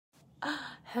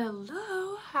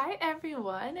Hello, hi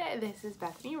everyone. This is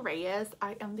Bethany Reyes.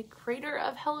 I am the creator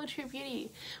of Hello True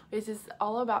Beauty, which is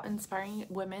all about inspiring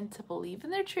women to believe in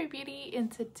their true beauty.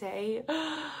 And today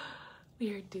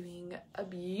we are doing a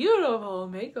beautiful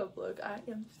makeup look. I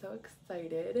am so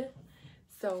excited.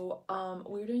 So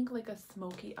we're doing like a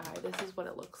smoky eye. This is what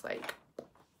it looks like.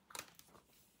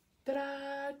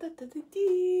 Ta-da!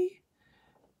 Da-da-da-dee.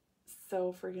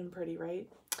 So freaking pretty,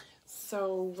 right?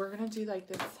 So we're gonna do like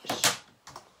this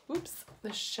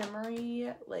the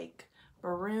shimmery like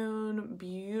maroon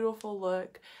beautiful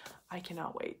look. I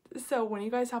cannot wait. So when you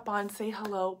guys hop on, say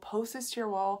hello, post this to your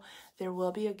wall. There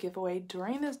will be a giveaway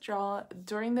during this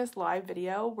live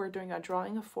video. We're doing a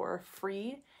drawing for a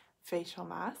free facial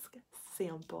mask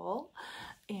sample,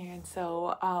 and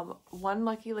so one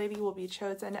lucky lady will be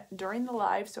chosen during the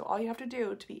live. So all you have to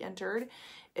do to be entered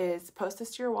is post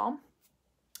this to your wall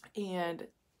and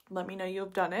let me know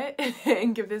you've done it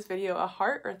and give this video a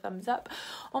heart or thumbs up.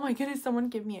 Oh my goodness, someone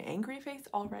give me an angry face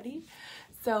already.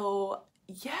 So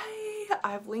yay,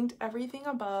 I've linked everything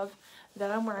above that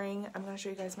I'm wearing. I'm going to show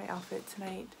you guys my outfit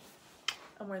tonight.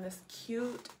 I'm wearing this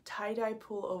cute tie-dye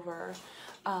pullover,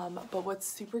 but what's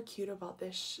super cute about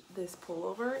this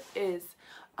pullover is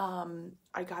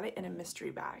I got it in a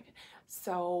mystery bag.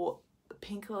 So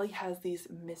Pink Lily has these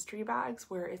mystery bags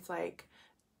where it's like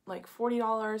 $40,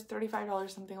 $35,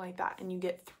 something like that, and you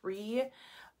get 3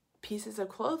 pieces of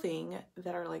clothing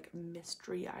that are like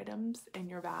mystery items in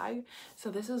your bag. So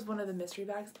this is one of the mystery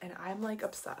bags and I'm like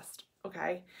obsessed.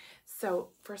 Okay, so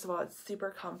first of all, it's super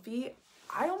comfy.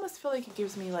 I almost feel like it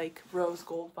gives me like rose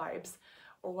gold vibes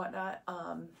or whatnot.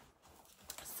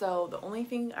 So the only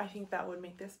thing I think that would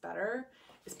make this better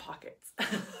is pockets.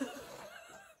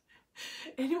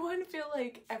 Anyone feel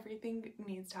like everything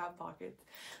needs to have pockets?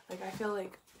 Like, I feel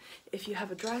like if you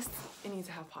have a dress, it needs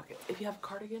to have pockets. If you have a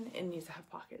cardigan, it needs to have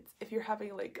pockets. If you're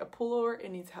having like a pullover,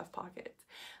 it needs to have pockets.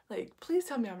 Like, please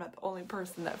tell me I'm not the only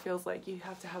person that feels like you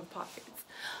have to have pockets.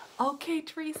 Okay,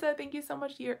 Teresa, thank you so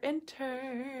much. You're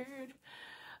entered.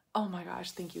 Oh my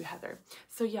gosh, thank you, Heather.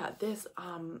 So yeah, this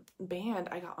band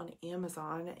I got on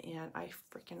Amazon and I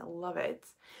freaking love it.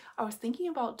 I was thinking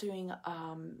about doing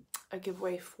a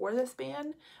giveaway for this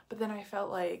band, but then I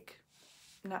felt like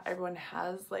not everyone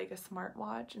has like a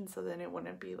smartwatch, and so then it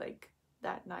wouldn't be like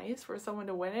that nice for someone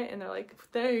to win it and they're like,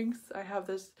 thanks, I have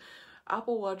this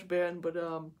Apple Watch band, but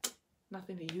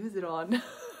nothing to use it on.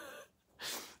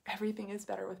 Everything is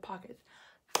better with pockets.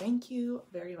 Thank you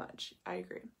very much. I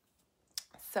agree.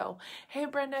 So, hey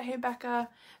Brenda, hey Becca.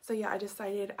 So yeah, I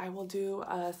decided I will do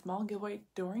a small giveaway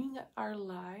during our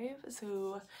live.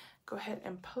 So go ahead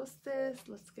and post this.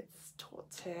 Let's get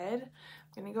started.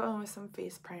 I'm gonna go in with some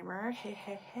face primer. Hey,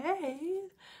 hey, hey.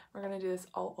 We're gonna do this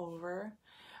all over.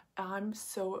 I'm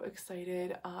so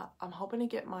excited. I'm hoping to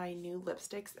get my new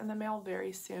lipsticks in the mail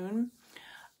very soon.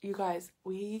 You guys,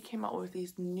 we came out with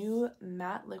these new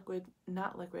matte liquid,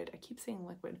 not liquid, I keep saying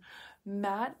liquid,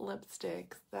 matte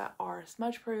lipsticks that are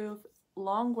smudge proof,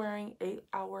 long wearing,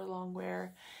 8-hour long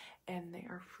wear, and they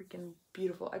are freaking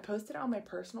beautiful. I posted it on my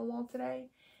personal wall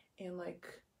today and like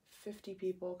 50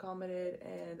 people commented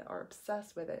and are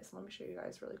obsessed with it. So let me show you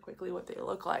guys really quickly what they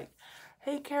look like.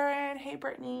 Hey Karen, hey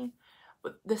Brittany.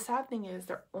 But the sad thing is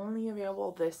they're only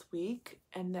available this week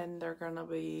and then they're gonna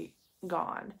be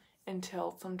gone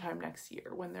until sometime next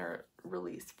year when they're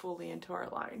released fully into our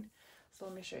line. So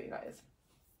let me show you guys.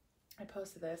 I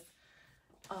posted this.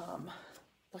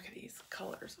 Look at these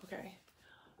colors, okay?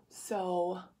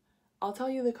 So I'll tell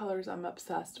you the colors I'm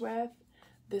obsessed with.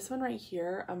 This one right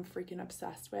here I'm freaking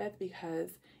obsessed with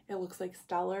because it looks like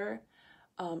stellar.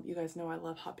 You guys know I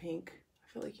love hot pink.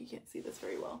 I feel like you can't see this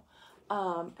very well.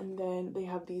 And then they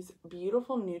have these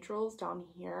beautiful neutrals down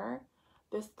here.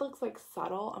 This looks like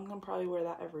subtle. I'm gonna probably wear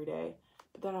that every day.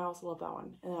 But then I also love that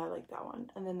one. And I like that one.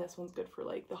 And then this one's good for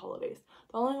like the holidays.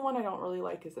 The only one I don't really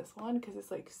like is this one because it's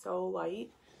like so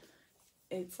light.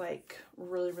 It's like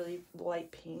really, really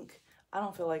light pink. I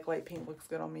don't feel like light pink looks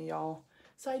good on me, y'all.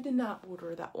 So I did not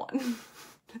order that one.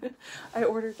 I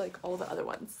ordered like all the other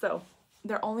ones. So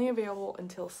they're only available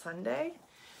until Sunday.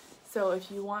 So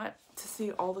if you want to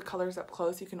see all the colors up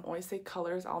close, you can always say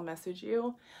colors. I'll message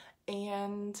you.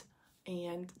 And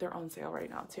they're on sale right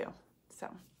now too. So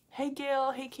hey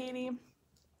Gail, hey Katie.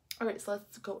 All right, so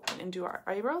let's go and do our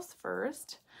eyebrows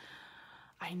first.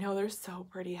 I know they're so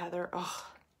pretty, Heather. Oh,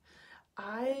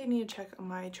 I need to check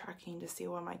my tracking to see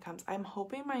when mine comes. I'm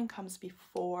hoping mine comes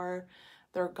before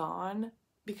they're gone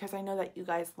because I know that you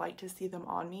guys like to see them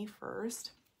on me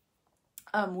first.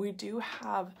 We do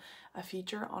have a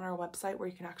feature on our website where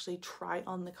you can actually try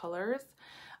on the colors.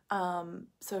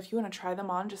 So if you want to try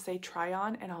them on, just say try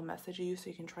on and I'll message you so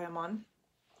you can try them on.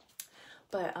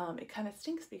 But it kind of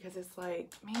stinks because it's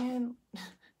like, man,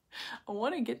 I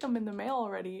want to get them in the mail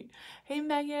already. Hey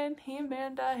Megan, hey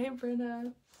Amanda, hey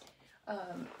Brenna.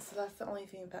 So that's the only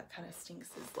thing that kind of stinks,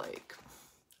 is like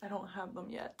I don't have them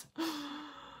yet.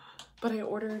 But I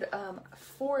ordered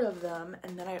 4 of them,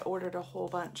 and then I ordered a whole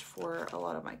bunch for a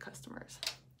lot of my customers.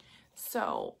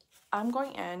 So I'm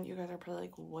going in. You guys are probably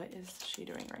like, what is she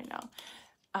doing right now?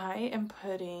 I am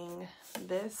putting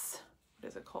this, what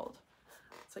is it called?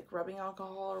 It's like rubbing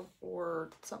alcohol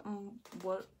or something.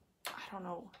 What? I don't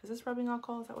know. Is this rubbing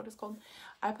alcohol? Is that what it's called?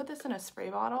 I put this in a spray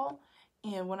bottle,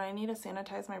 and when I need to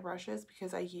sanitize my brushes,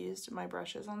 because I used my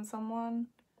brushes on someone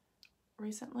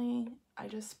recently, I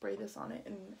just spray this on it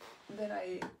and then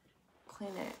I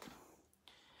clean it.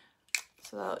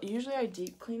 So usually I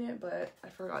deep clean it, but I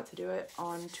forgot to do it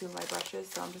on 2 of my brushes,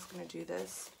 so I'm just going to do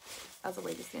this as a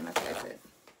way to sanitize it.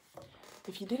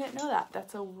 If you didn't know that,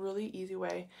 that's a really easy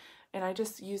way, and I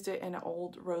just used it in an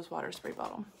old rose water spray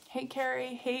bottle. Hey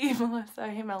Carrie, hey Melissa,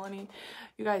 hey Melanie.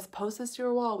 You guys, post this to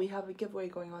your wall. We have a giveaway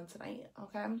going on tonight,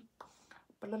 okay?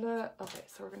 Okay,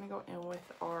 so we're going to go in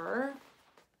with our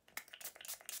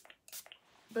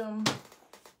boom.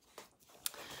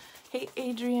 Hey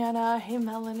Adriana, hey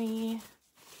Melanie.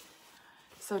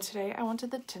 So today I went to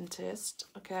the dentist,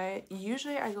 okay?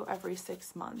 Usually I go every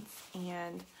 6 months,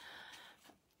 and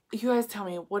you guys tell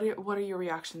me, what are your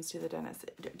reactions to the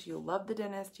dentist? Do you love the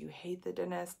dentist? Do you hate the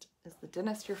dentist? Is the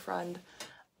dentist your friend?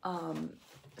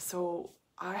 So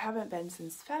I haven't been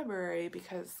since February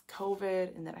because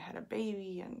COVID, and then I had a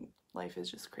baby, and life is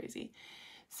just crazy.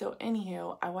 So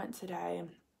anywho, I went today,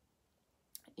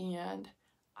 and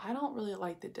I don't really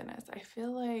like the dentist. I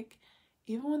feel like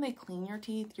even when they clean your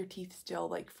teeth still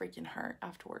like freaking hurt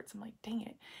afterwards. I'm like, dang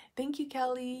it. Thank you,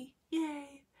 Kelly.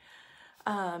 Yay.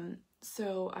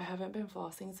 So I haven't been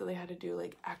flossing, so they had to do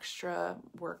like extra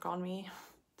work on me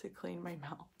to clean my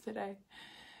mouth today.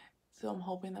 So I'm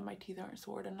hoping that my teeth aren't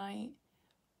sore tonight.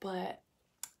 But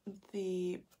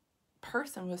the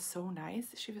person was so nice.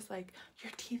 She was like,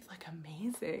 your teeth look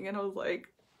amazing. And I was like,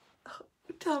 oh,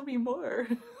 tell me more.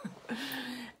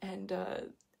 And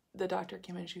the doctor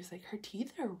came in, she was like, her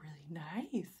teeth are really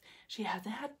nice. She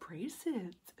hasn't had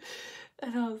braces.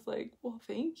 And I was like, well,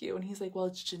 thank you. And he's like, well,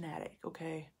 it's genetic,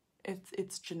 okay?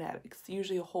 It's genetics.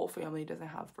 Usually a whole family doesn't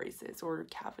have braces or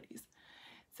cavities.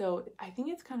 So I think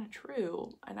it's kind of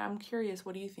true. And I'm curious,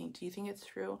 what do you think? Do you think it's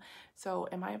true? So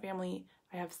in my family,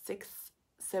 I have 5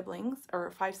 siblings,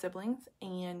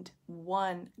 and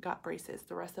 1 got braces.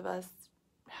 The rest of us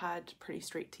had pretty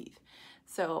straight teeth.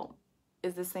 So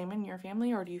is the same in your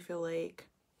family, or do you feel like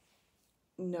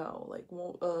no, like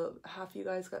half you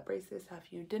guys got braces,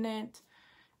 half you didn't?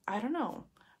 I don't know.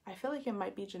 I feel like it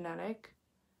might be genetic,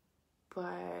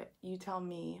 but you tell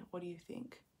me, what do you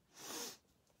think?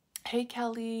 Hey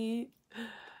Kelly,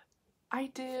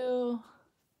 I do.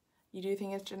 You do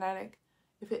think it's genetic?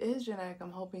 If it is genetic,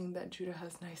 I'm hoping that Judah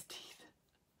has nice teeth.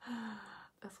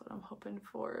 That's what I'm hoping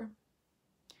for.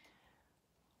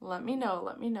 Let me know,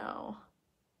 let me know.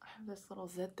 I have this little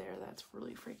zit there that's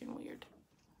really freaking weird.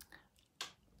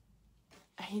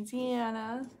 Hey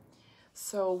Deanna.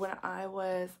 So when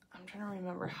I'm trying to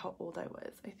remember how old I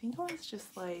was. I think I was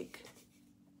just like,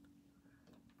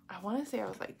 I want to say I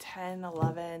was like 10,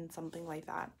 11, something like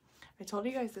that. I told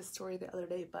you guys this story the other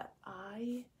day, but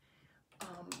I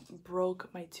broke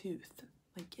my tooth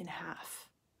like in half.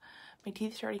 My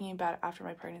teeth started getting bad after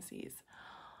my pregnancies.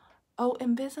 Oh,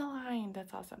 Invisalign,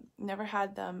 that's awesome. Never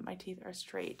had them. My teeth are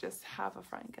straight, just have a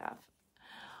front gap.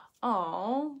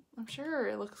 Oh, I'm sure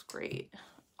it looks great.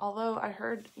 Although I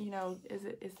heard, you know,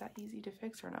 is that easy to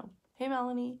fix or no? Hey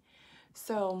Melanie.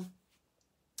 So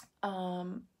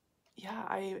yeah,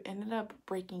 I ended up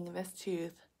breaking this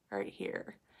tooth right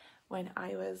here when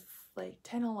I was like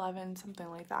 10, 11, something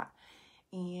like that.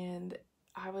 And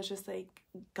I was just like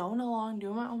going along,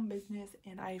 doing my own business,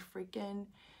 and I freaking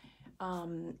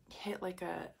hit like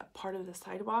a part of the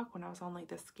sidewalk when I was on like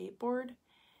the skateboard,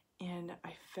 and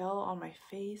I fell on my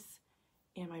face,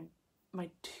 and my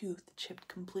tooth chipped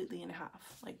completely in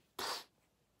half, like pff,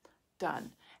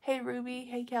 done. Hey Ruby,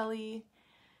 hey Kelly.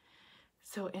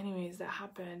 So anyways, that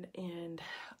happened, and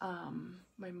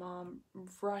my mom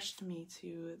rushed me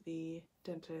to the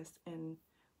dentist and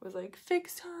was like,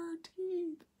 fix her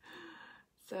teeth.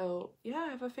 So yeah, I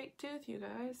have a fake tooth, you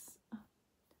guys.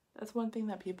 That's one thing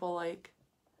that people like.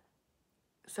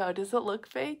 So does it look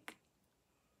fake?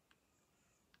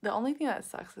 The only thing that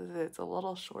sucks is it's a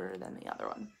little shorter than the other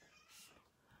one.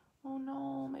 Oh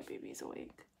no, my baby's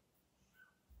awake.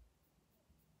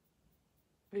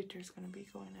 Victor's gonna be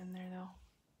going in there though.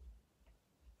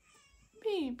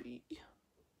 Baby.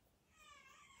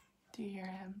 Do you hear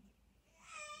him?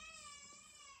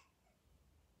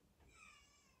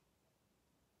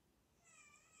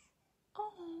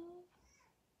 Oh.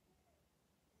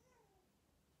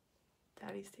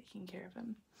 Daddy's taking care of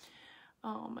him.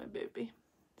 Oh, my baby.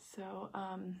 So,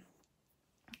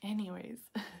 anyways,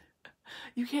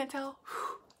 you can't tell?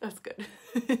 That's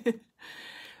good.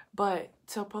 But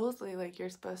supposedly, like, you're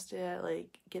supposed to,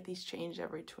 like, get these changed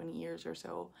every 20 years or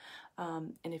so.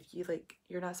 And if you, like,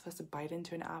 you're not supposed to bite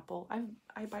into an apple.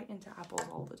 I bite into apples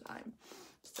all the time.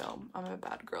 So, I'm a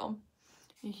bad girl.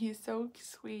 And he's so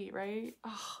sweet, right?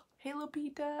 Oh, hey,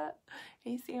 Lupita.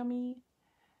 Hey, Sammy.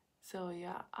 So,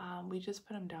 yeah, we just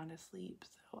put him down to sleep.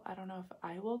 So, I don't know if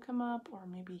I woke him up or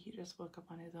maybe he just woke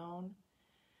up on his own.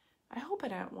 I hope I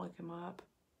didn't wake him up.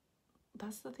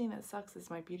 That's the thing that sucks is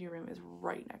my beauty room is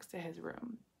right next to his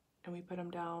room. And we put him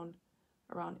down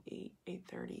around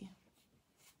 8:30.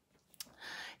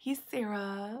 He's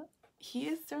Sarah. He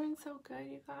is doing so good,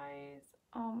 you guys.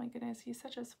 Oh my goodness, he's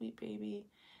such a sweet baby.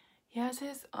 He has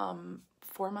his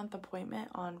 4-month appointment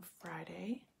on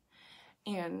Friday.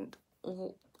 And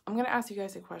I'm gonna ask you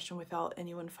guys a question without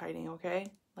anyone fighting, okay?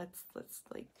 Let's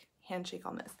like handshake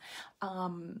on this.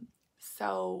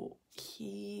 So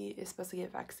he is supposed to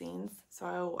get vaccines.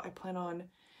 So I plan on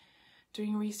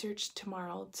doing research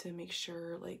tomorrow to make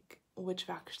sure like which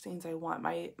vaccines I want.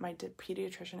 My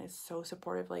pediatrician is so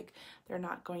supportive. Like they're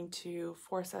not going to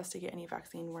force us to get any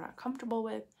vaccine we're not comfortable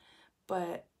with.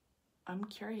 But I'm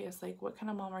curious, like what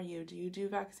kind of mom are you? Do you do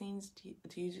vaccines?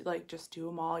 Do you like just do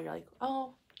them all? You're like,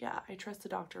 oh yeah, I trust the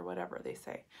doctor, whatever they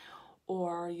say.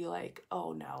 Or are you like,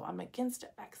 oh no, I'm against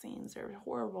vaccines, they're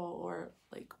horrible, or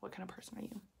like what kind of person are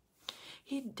you?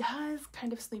 He does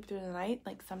kind of sleep through the night.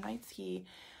 Like some nights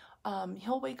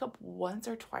he'll wake up once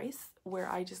or twice where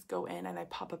I just go in and I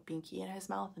pop a binky in his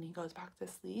mouth and he goes back to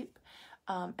sleep.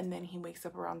 And then he wakes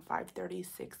up around 5:30,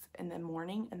 6 in the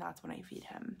morning, and that's when I feed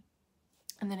him.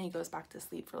 And then he goes back to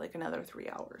sleep for like another 3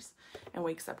 hours and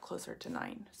wakes up closer to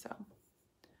 9. So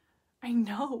I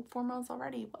know, 4 months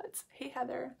already. What? Hey,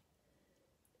 Heather.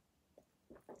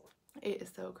 It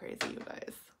is so crazy, you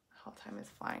guys, how time is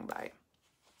flying by.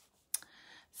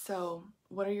 So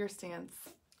what are your stance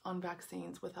on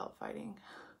vaccines without fighting?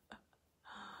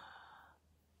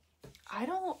 I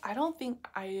don't think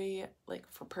I like,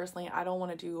 for personally, I don't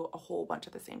want to do a whole bunch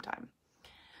at the same time.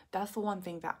 That's the one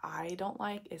thing that I don't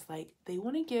like is like they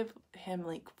want to give him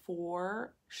like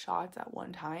 4 shots at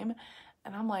one time,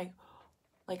 and I'm like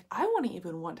I wouldn't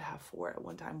even want to have 4 at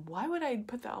one time. Why would I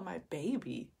put that on my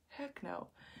baby? Heck no.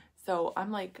 So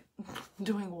I'm like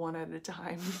doing 1 at a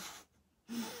time.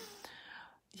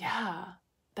 Yeah,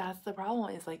 that's the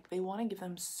problem is like they want to give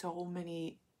them so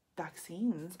many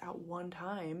vaccines at one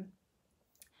time.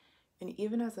 And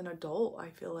even as an adult, I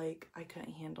feel like I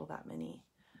couldn't handle that many.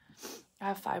 I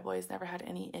have 5 boys, never had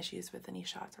any issues with any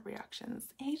shots or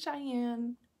reactions. Hey,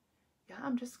 Cheyenne. Yeah,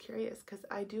 I'm just curious because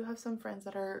I do have some friends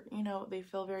that are, you know, they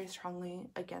feel very strongly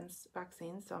against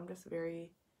vaccines. So I'm just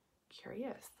very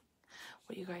curious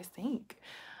what you guys think.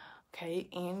 Okay,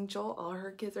 Angel, all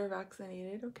her kids are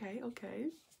vaccinated. Okay.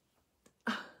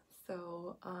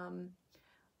 So,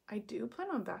 I do plan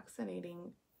on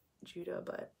vaccinating Judah,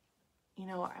 but, you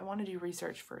know, I want to do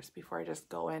research first before I just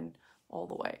go in all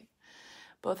the way.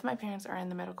 Both of my parents are in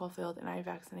the medical field, and I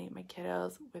vaccinate my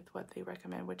kiddos with what they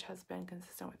recommend, which has been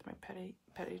consistent with my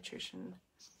pediatrician.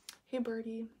 Hey,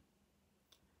 Birdie.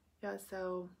 Yeah,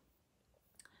 so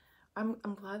I'm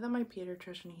glad that my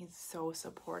pediatrician, he's so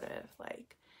supportive.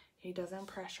 Like, he doesn't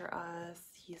pressure us.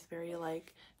 He's very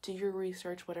like, do your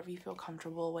research, whatever you feel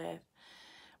comfortable with.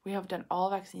 We have done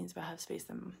all vaccines but have spaced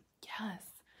them. Yes,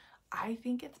 I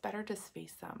think it's better to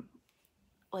space them.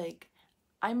 Like,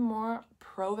 I'm more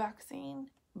pro-vaccine,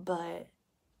 but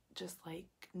just like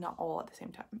not all at the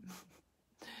same time.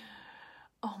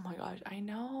 Oh my gosh, I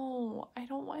know. I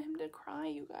don't want him to cry,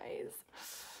 you guys.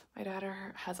 My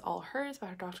daughter has all hers, but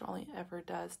her doctor only ever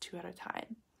does 2 at a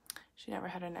time. She never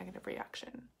had a negative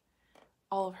reaction.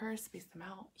 All of hers, space them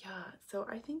out. Yeah, so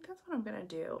I think that's what I'm gonna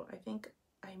do. I think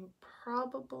I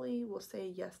probably will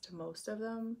say yes to most of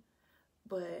them,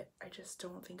 but I just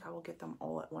don't think I will get them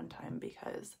all at one time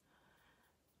because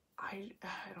I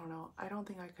don't know. I don't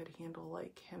think I could handle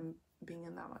like him being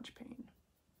in that much pain.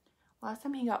 Last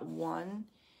time he got 1,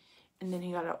 and then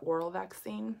he got an oral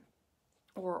vaccine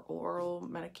or oral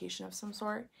medication of some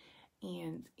sort.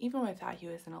 And even with that, he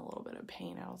was in a little bit of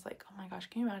pain. I was like, oh my gosh,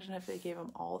 can you imagine if they gave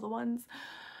him all the ones?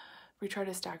 We tried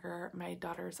to stagger my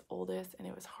daughter's oldest, and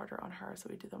it was harder on her, so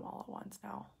we do them all at once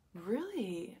now.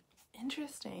 Really?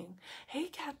 Interesting. Hey,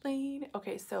 Kathleen.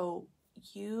 Okay, so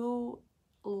you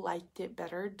liked it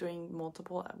better doing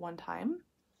multiple at one time.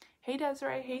 Hey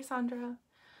Desiree, hey Sandra.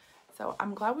 So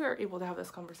I'm glad we were able to have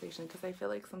this conversation, because I feel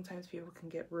like sometimes people can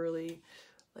get really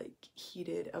like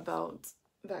heated about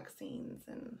vaccines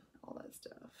and all that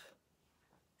stuff.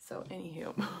 So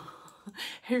anywho,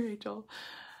 hey Rachel.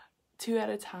 2 at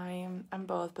a time. I'm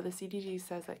both, but the CDC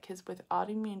says that kids with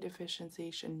autoimmune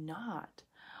deficiency should not.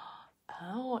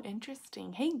 Oh,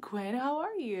 interesting. Hey Gwen, how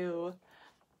are you?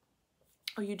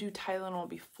 Oh, you do Tylenol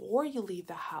before you leave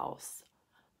the house.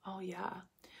 Oh yeah.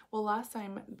 Well, last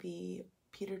time the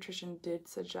pediatrician did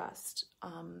suggest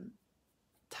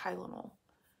Tylenol,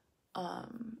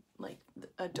 like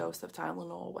a dose of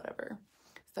Tylenol or whatever.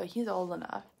 So he's old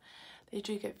enough. They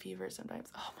do get fever sometimes.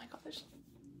 Oh my gosh.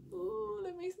 Ooh,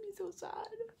 that makes me so sad.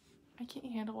 I can't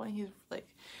handle when he's like,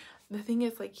 the thing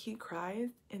is, like, he cries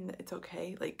and it's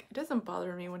okay. Like, it doesn't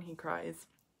bother me when he cries,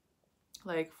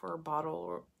 like, for a bottle,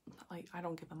 or like, I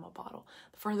don't give him a bottle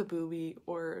for the boobie,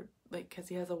 or like, because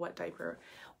he has a wet diaper.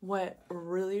 What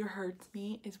really hurts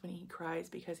me is when he cries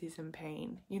because he's in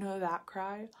pain. You know, that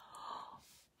cry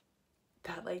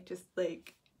that like just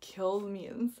like kills me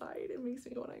inside. It makes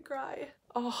me want to cry.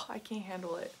 Oh, I can't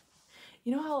handle it.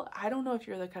 You know how, I don't know if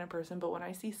you're the kind of person, but when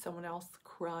I see someone else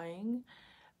crying,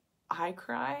 I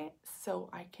cry. So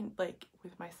I can, like,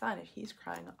 with my son, if he's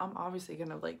crying, I'm obviously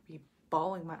gonna like be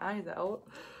bawling my eyes out.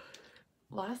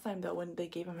 Last time though, when they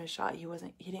gave him his shot,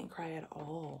 he didn't cry at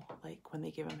all, like when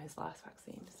they gave him his last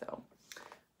vaccine. So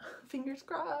fingers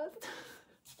crossed.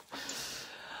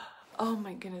 Oh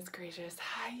my goodness gracious.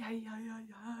 Hi.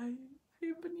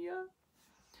 Hey, Benia.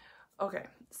 Okay,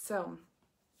 so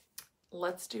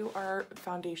let's do our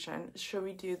foundation. Should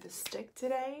we do the stick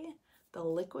today, the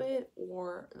liquid,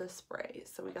 or the spray?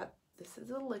 So we got, this is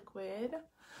the liquid,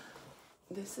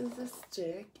 this is the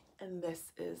stick, and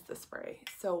this is the spray.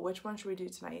 So which one should we do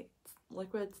tonight?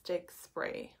 Liquid, stick,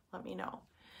 spray? Let me know.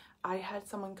 I had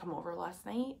someone come over last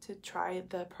night to try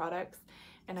the products,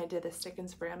 and I did a stick and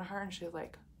spray on her, and she was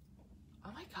like, oh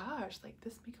my gosh, like,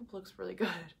 this makeup looks really good.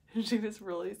 And she was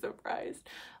really surprised.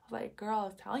 I was like, girl, I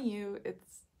was telling you,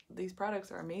 these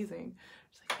products are amazing.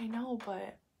 She's like, I know,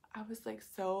 but I was like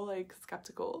so like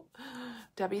skeptical.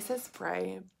 Debbie says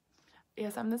spray.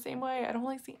 Yes, I'm the same way. I don't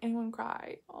like seeing anyone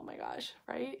cry. Oh my gosh,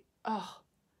 right? Oh,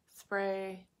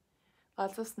 spray.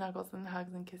 Lots of snuggles and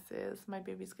hugs and kisses. My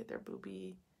babies get their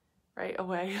boobie right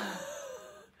away.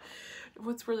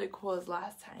 What's really cool is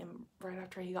last time, right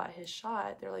after he got his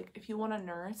shot, they're like, if you want a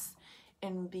nurse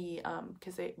in the,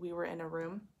 because we were in a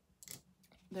room,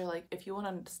 they're like, if you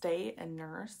want to stay and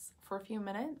nurse for a few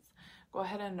minutes, go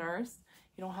ahead and nurse.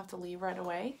 You don't have to leave right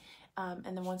away. And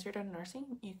then once you're done nursing,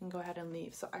 you can go ahead and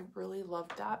leave. So I really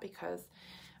loved that, because,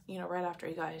 you know, right after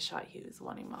he got his shot, he was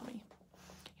wanting mommy.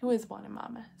 He was wanting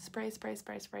mama. Spray, spray,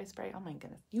 spray, spray, spray. Oh my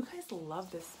goodness. You guys love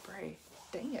this spray.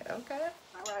 Dang it. Okay.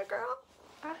 All right, girl.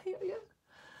 I hear you.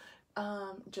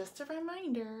 Just a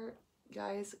reminder,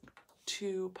 guys,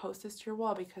 to post this to your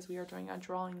wall, because we are doing a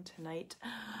drawing tonight.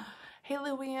 Hey,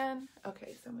 Luann.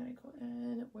 Okay, so I'm gonna go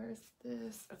in. Where's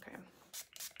this? Okay.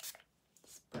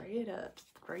 Spray it up.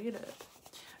 Spray it up.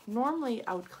 Normally,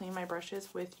 I would clean my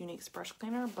brushes with Unique's brush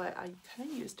cleaner, but I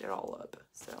kind of used it all up.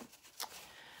 So,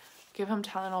 give him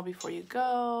Tylenol before you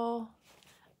go.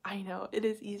 I know, it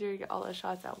is easier to get all the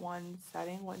shots at one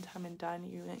setting, one time and done.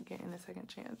 You ain't getting a second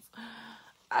chance.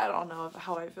 I don't know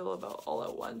how I feel about all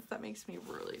at once. That makes me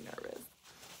really nervous.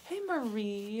 Hey,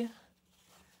 Marie.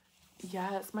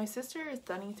 Yes, my sister is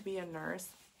studying to be a nurse,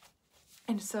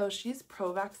 and so she's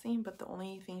pro-vaccine, but the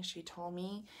only thing she told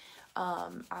me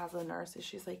as a nurse is,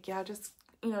 she's like, yeah, just,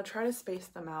 you know, try to space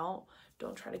them out.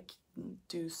 Don't try to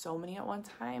do so many at one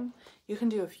time. You can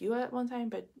do a few at one time,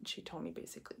 but she told me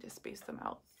basically to space them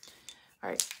out. All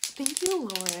right, thank you,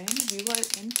 Lauren. You are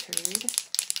entered.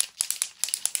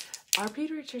 Our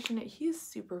pediatrician, he's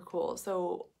super cool.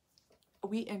 So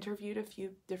we interviewed a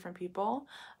few different people.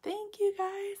 Thank you,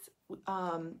 guys.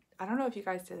 I don't know if you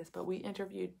guys did this, but we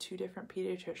interviewed 2 different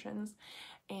pediatricians.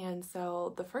 And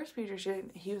so the first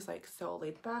pediatrician, he was like so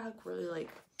laid back, really like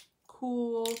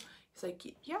cool. He's like,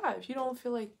 yeah, if you don't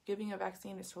feel like giving a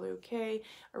vaccine, it's totally okay.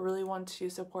 I really want to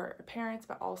support parents,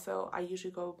 but also I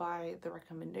usually go by the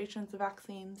recommendations of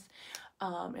vaccines,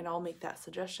 and I'll make that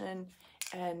suggestion.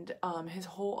 And his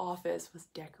whole office was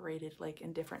decorated like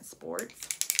in different sports.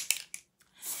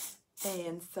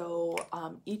 And so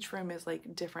each room is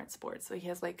like different sports. So he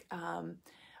has like a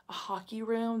hockey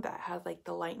room that has like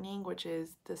the Lightning, which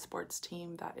is the sports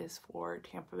team that is for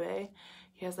Tampa Bay.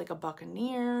 He has like a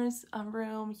Buccaneers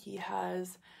room. He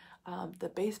has the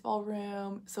baseball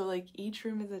room. So like each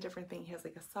room is a different thing. He has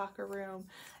like a soccer room,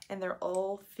 and they're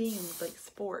all themed like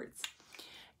sports.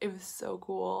 It was so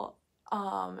cool.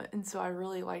 And so I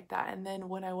really liked that. And then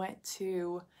when I went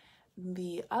to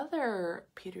the other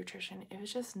pediatrician, it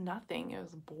was just nothing. It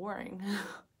was boring.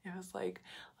 It was like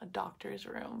a doctor's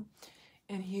room.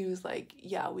 And he was like,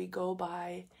 yeah, we go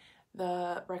by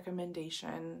the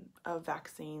recommendation of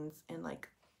vaccines, and like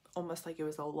almost like it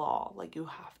was a law. Like, you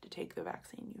have to take the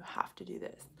vaccine. You have to do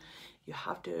this. You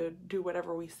have to do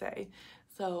whatever we say.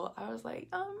 So I was like,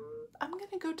 I'm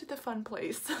gonna go to the fun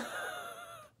place.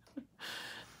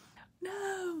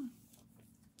 No.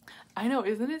 I know,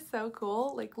 isn't it so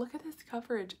cool? Like, look at this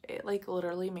coverage. It like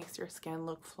literally makes your skin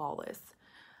look flawless.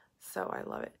 So I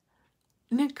love it.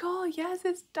 Nicole, yes,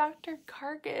 it's Dr.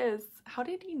 Carcass. How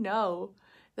did you know?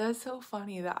 That's so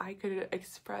funny that I could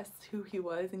express who he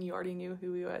was and you already knew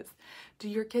who he was. Do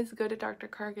your kids go to Dr.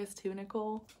 Carcass too,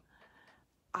 Nicole?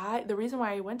 The reason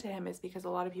why I went to him is because a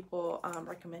lot of people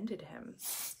recommended him.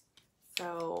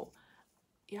 So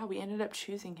yeah, we ended up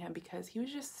choosing him because he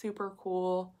was just super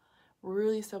cool,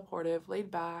 really supportive,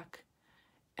 laid back,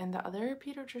 and the other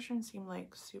pediatrician seemed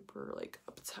like super like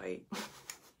uptight.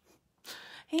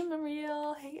 Hey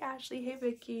Maria, hey Ashley, hey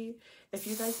Vicky. If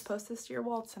you guys post this to your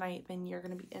wall tonight, then you're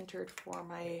gonna be entered for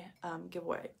my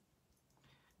giveaway.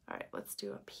 All right, let's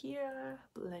do up here,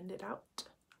 blend it out.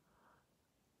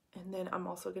 And then I'm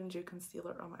also gonna do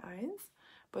concealer on my eyes.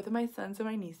 Both of my sons and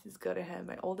my nieces go to him.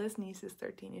 My oldest niece is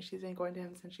 13 and she's been going to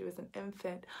him since she was an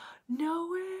infant. No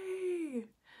way!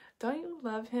 Don't you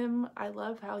love him? I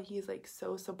love how he's like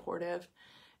so supportive,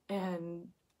 and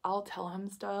I'll tell him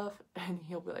stuff and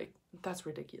he'll be like, that's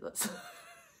ridiculous.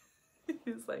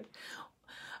 He's like,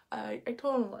 I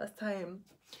told him last time,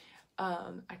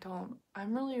 I told him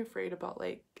I'm really afraid about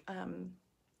like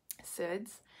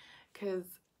SIDS, because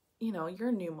you know, you're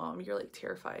a new mom, you're like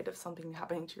terrified of something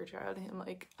happening to your child, and I'm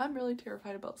like, I'm really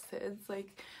terrified about SIDS,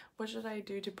 like what should I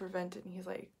do to prevent it? And he's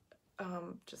like,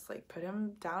 just like put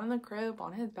him down in the crib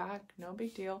on his back, no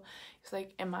big deal. He's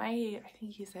like, I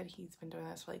think he said he's been doing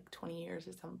this for like 20 years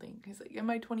or something. He's like, in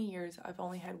my 20 years I've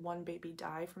only had one baby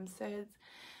die from SIDS.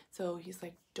 So he's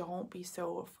like, don't be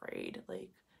so afraid,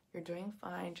 like you're doing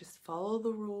fine, just follow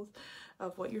the rules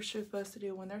of what you're supposed to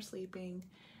do when they're sleeping.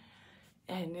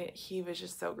 And he was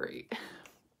just so great.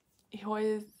 He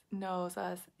always knows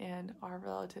us and our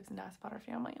relatives and asks about our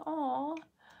family. Aww.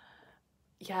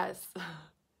 Yes.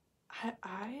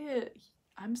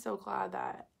 I'm so glad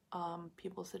that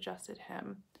people suggested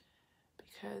him,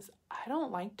 because I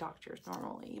don't like doctors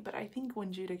normally, but I think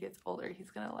when Judah gets older,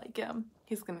 he's gonna like him.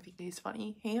 He's gonna think he's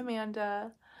funny. Hey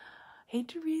Amanda. Hey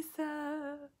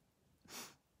Teresa.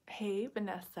 Hey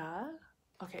Vanessa.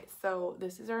 Okay, so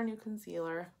this is our new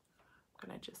concealer. I'm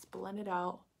gonna just blend it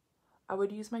out. I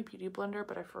would use my beauty blender,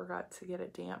 but I forgot to get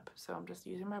it damp, so I'm just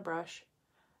using my brush,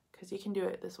 because you can do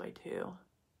it this way too.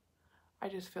 I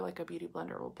just feel like a beauty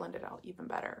blender will blend it out even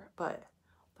better, but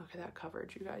look at that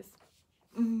coverage, you guys.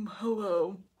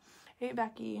 Hello. Hey,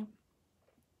 Becky.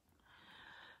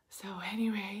 So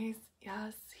anyways,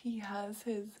 yes, he has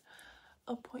his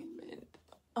appointment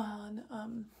on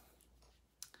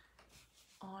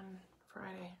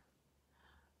Friday.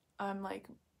 I'm like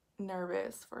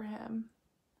nervous for him.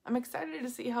 I'm excited to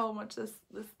see how much this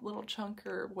little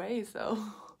chunker weighs though.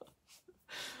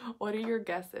 What are your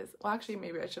guesses? Well, actually,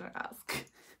 maybe I shouldn't ask.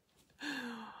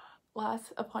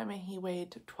 Last appointment, he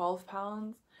weighed 12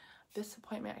 pounds. This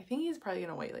appointment, I think he's probably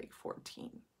going to weigh like 14.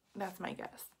 That's my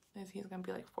guess, is he's going to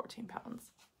be like 14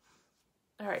 pounds.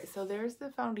 All right, so there's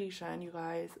the foundation, you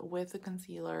guys, with the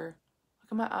concealer.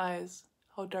 Look at my eyes,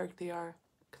 how dark they are.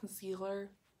 Concealer.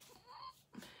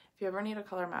 If you ever need a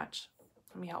color match,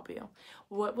 let me help you.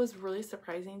 What was really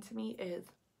surprising to me is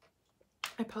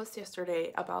I posted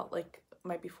yesterday about like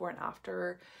my before and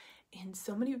after, and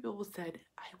so many people said,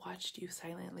 I watched you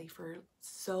silently for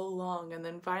so long, and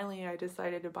then finally I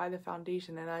decided to buy the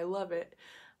foundation and I love it.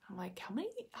 I'm like, how many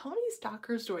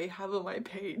stalkers do I have on my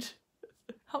page?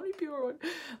 How many people are,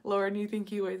 Lauren, you think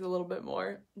he weighs a little bit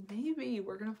more? Maybe,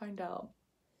 we're gonna find out.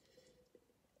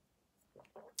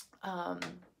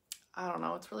 I don't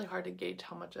know, it's really hard to gauge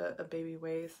how much a baby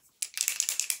weighs,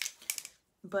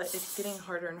 but it's getting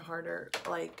harder and harder.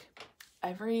 Like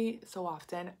every so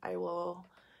often I will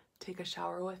take a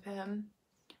shower with him,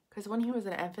 because when he was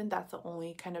an infant, that's the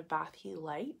only kind of bath he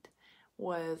liked,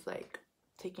 was like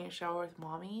taking a shower with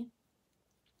mommy.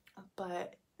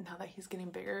 But now that he's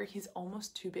getting bigger, he's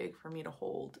almost too big for me to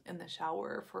hold in the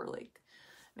shower for like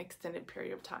an extended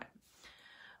period of time.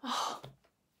 Oh,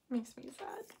 makes me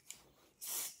sad,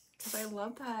 because I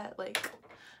love that like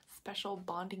special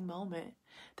bonding moment.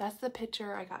 That's the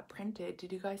picture I got printed.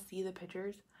 Did you guys see the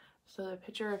pictures? So the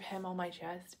picture of him on my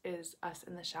chest is us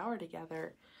in the shower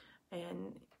together,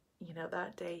 and you know,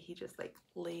 that day he just like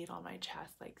laid on my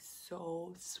chest, like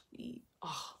so sweet.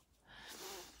 Oh,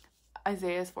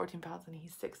 Isaiah is 14 pounds and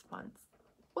he's 6 months.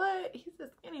 What? He's a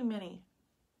skinny mini.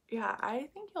 Yeah, I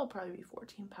think he'll probably be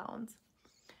 14 pounds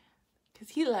because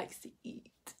he likes to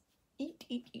eat.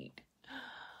 Eat.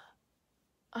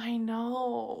 I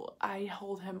know. I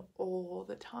hold him all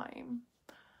the time.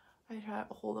 I try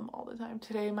to hold him all the time.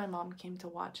 Today my mom came to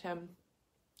watch him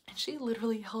and she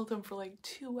literally held him for like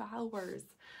 2 hours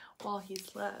while he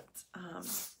slept.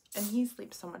 And he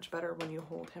sleeps so much better when you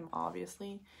hold him,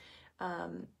 obviously.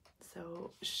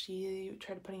 So she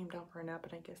tried putting him down for a nap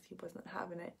and I guess he wasn't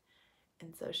having it.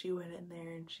 And so she went in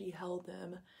there and she held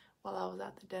him while I was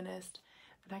at the dentist.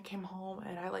 And I came home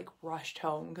and I like rushed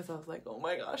home because I was like, oh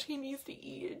my gosh, he needs to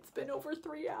eat. It's been over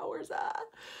 3 hours.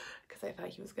 Because I thought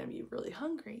he was going to be really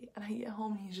hungry. And I get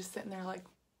home and he's just sitting there like,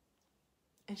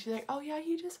 and she's like, oh yeah,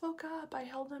 he just woke up. I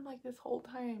held him like this whole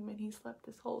time and he slept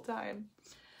this whole time.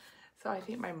 So I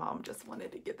think my mom just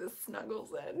wanted to get the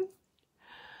snuggles in.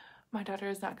 My daughter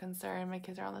is not concerned. My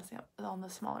kids are on the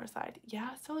smaller side.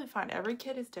 Yeah, it's totally fine. Every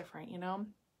kid is different, you know?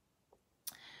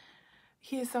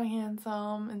 He is so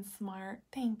handsome and smart.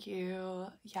 Thank you.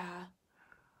 Yeah.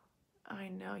 I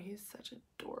know. He's such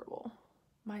adorable.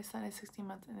 My son is 16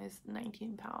 months and is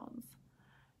 19 pounds.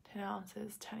 10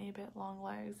 ounces, tiny bit long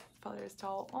legs. His father is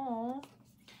tall. Oh.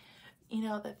 You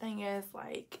know, the thing is,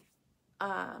 like,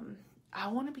 I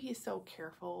want to be so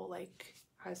careful, like,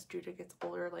 as Judah gets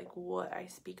older, like what I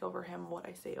speak over him, what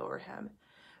I say over him,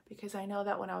 because I know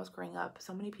that when I was growing up,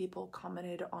 so many people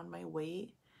commented on my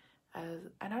weight and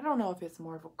I don't know if it's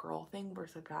more of a girl thing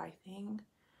versus a guy thing.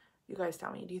 You guys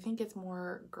tell me, do you think it's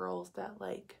more girls that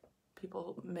like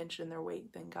people mention their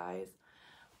weight than guys?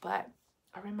 But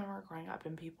I remember growing up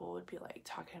and people would be like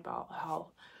talking about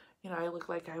how, you know, I look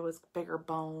like I was bigger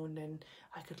boned and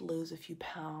I could lose a few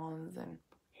pounds, and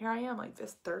here I am like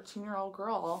this 13-year-old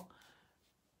girl.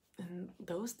 And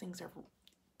those things are,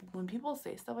 when people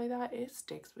say stuff like that, it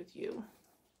sticks with you.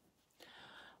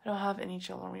 I don't have any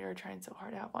children. We were trying so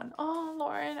hard to have one. Oh,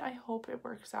 Lauren, I hope it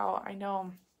works out. I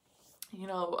know, you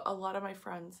know, a lot of my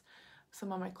friends,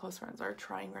 some of my close friends are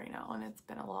trying right now, and it's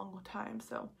been a long time.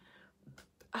 So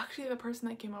actually the person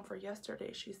that came over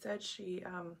yesterday, she said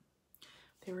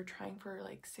they were trying for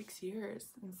like 6 years.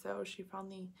 And so she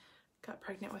finally got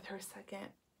pregnant with her second.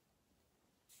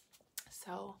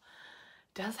 So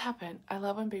does happen. I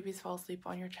love when babies fall asleep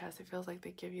on your chest. It feels like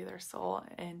they give you their soul,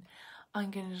 and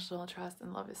unconditional trust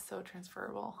and love is so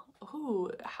transferable.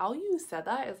 Ooh, how you said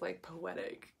that is like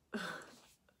poetic.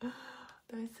 That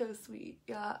is so sweet.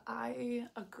 Yeah, I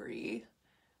agree.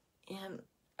 And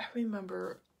I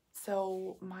remember,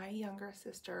 so my younger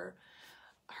sister,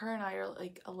 her and I are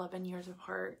like 11 years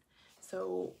apart.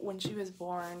 So when she was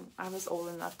born, I was old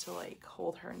enough to like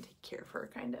hold her and take care of her,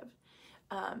 kind of.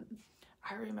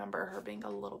 I remember her being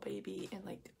a little baby and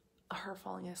like her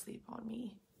falling asleep on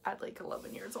me at like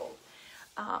 11 years old.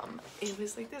 It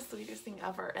was like the sweetest thing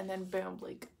ever. And then boom,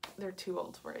 like they're too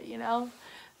old for it, you know?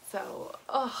 So,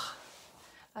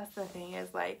 that's the thing,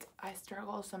 is like I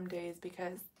struggle some days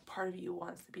because part of you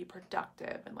wants to be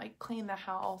productive and like clean the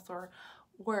house or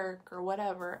work or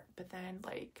whatever. But then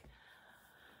like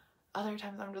other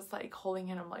times I'm just like holding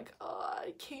him. I'm like, oh,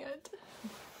 I can't.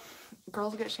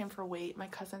 Girls get shamed for weight. My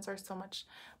cousins are so much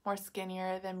more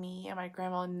skinnier than me, and my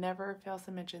grandma never fails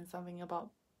to mention something about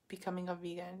becoming a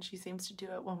vegan. She seems to do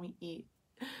it when we eat.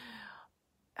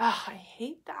 I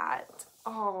hate that.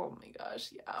 Oh my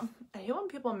gosh, yeah. I hate when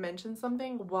people mention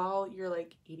something while you're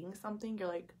like eating something. You're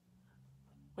like,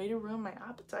 way to ruin my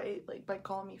appetite, like by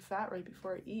calling me fat right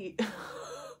before I eat.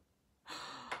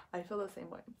 I feel the same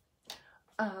way.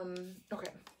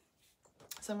 Okay.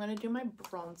 So I'm going to do my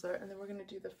bronzer, and then we're going to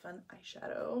do the fun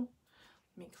eyeshadow.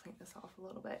 Let me clean this off a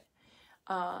little bit.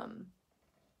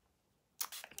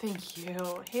 Thank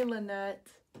you. Hey, Lynette.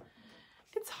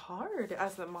 It's hard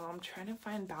as a mom trying to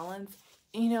find balance.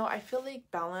 You know, I feel like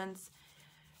balance,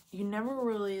 you never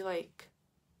really like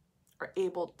are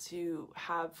able to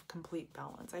have complete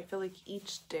balance. I feel like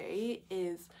each day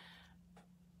is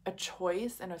a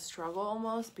choice and a struggle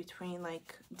almost between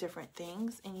like different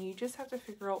things, and you just have to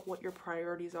figure out what your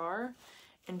priorities are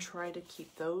and try to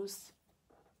keep those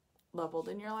leveled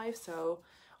in your life. So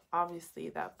obviously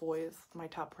that boy is my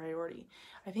top priority.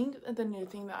 I think the new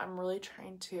thing that I'm really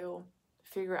trying to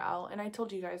figure out, and I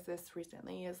told you guys this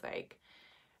recently, is like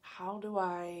how do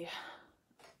I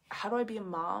be a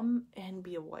mom and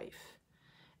be a wife?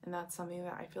 And that's something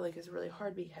that I feel like is really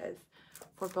hard, because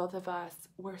for both of us,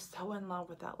 we're so in love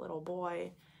with that little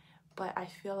boy. But I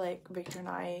feel like Victor and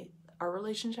I, our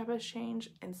relationship has changed.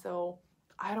 And so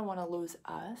I don't want to lose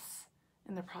us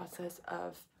in the process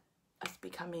of us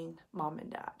becoming mom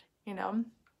and dad, you know?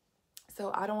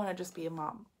 So I don't want to just be a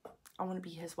mom. I want to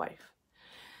be his wife.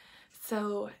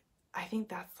 So I think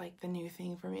that's like the new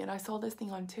thing for me. And I saw this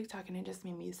thing on TikTok and it just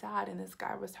made me sad. And this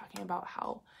guy was talking about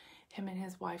how him and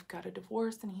his wife got a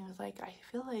divorce. And he was like, I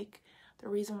feel like the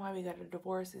reason why we got a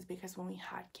divorce is because when we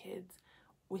had kids,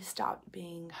 we stopped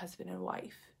being husband and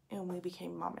wife and we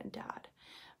became mom and dad.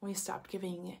 We stopped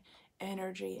giving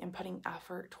energy and putting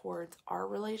effort towards our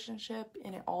relationship,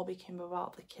 and it all became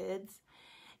about the kids.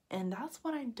 And that's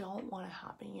what I don't want to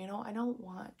happen, you know? I don't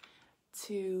want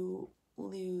to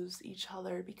lose each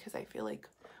other, because I feel like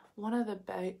one of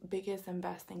the biggest and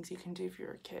best things you can do for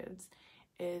your kids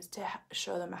is to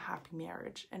show them a happy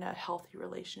marriage and a healthy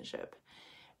relationship.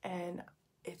 And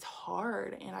it's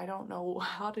hard, and I don't know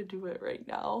how to do it right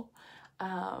now,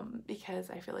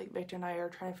 because I feel like Victor and I are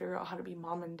trying to figure out how to be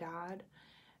mom and dad.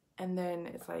 And then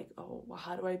it's like, oh, well,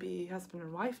 how do I be husband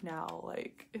and wife now?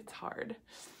 Like, it's hard.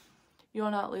 You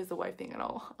will not lose the wife thing at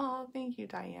all. Oh, thank you,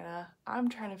 Diana. I'm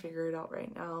trying to figure it out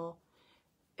right now.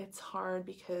 It's hard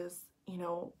because, you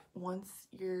know, once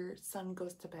your son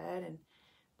goes to bed and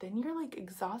then you're like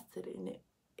exhausted, and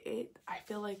I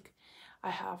feel like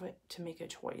I have to make a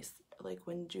choice. Like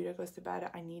when Judah goes to bed,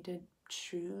 I need to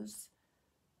choose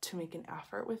to make an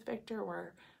effort with Victor,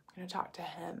 where I'm going to talk to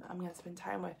him. I'm going to spend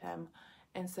time with him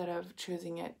instead of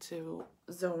choosing it to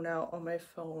zone out on my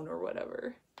phone or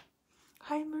whatever.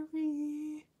 Hi,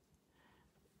 Marie.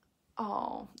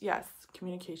 Oh, yes.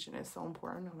 Communication is so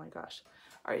important. Oh my gosh.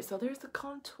 All right, so there's the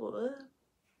contour.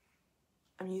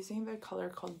 I'm using the color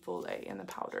called Volet in the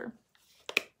powder.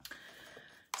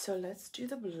 So let's do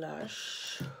the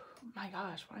blush. My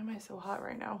gosh, why am I so hot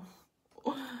right now?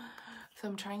 So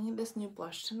I'm trying this new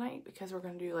blush tonight because we're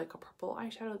going to do like a purple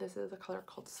eyeshadow. This is a color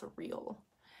called Surreal.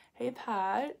 Hey,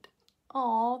 Pat.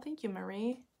 Oh, thank you,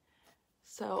 Marie.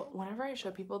 So whenever I show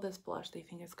people this blush, they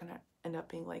think it's going to end up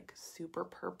being like super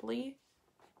purpley.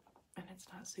 And it's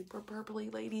not super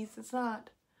purpley, ladies. It's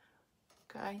not.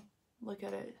 Okay, look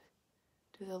at it.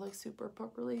 Does it look super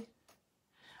purpley?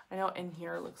 I know in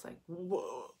here it looks like,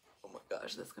 whoa. Oh my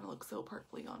gosh, that's going to look so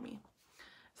purpley on me.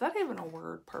 Is that even a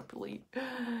word, purpley?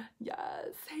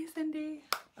 Yes. Hey, Cindy.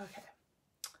 Okay.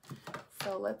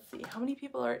 So let's see. How many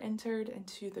people are entered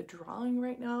into the drawing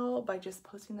right now by just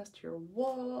posting this to your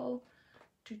wall?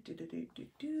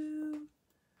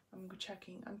 I'm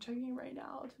checking right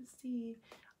now to see.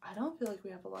 I don't feel like we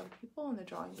have a lot of people in the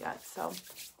drawing yet. So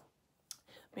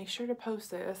make sure to post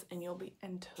this and you'll be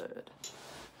entered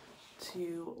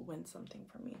to win something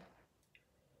from me.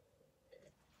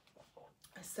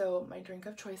 So my drink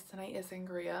of choice tonight is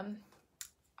sangria.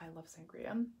 I love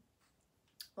sangria.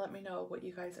 Let me know what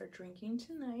you guys are drinking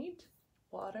tonight.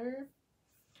 Water,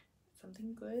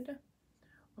 something good.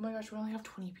 Oh my gosh, we only have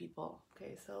 20 people.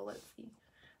 Okay, so let's see.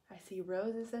 I see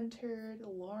Rose is entered,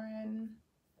 Lauren,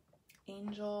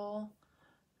 Angel,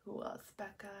 who else?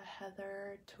 Becca,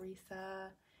 Heather,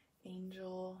 Teresa,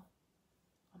 Angel.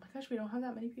 Oh my gosh, we don't have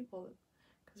that many people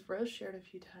because Rose shared a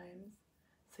few times.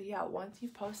 So yeah, once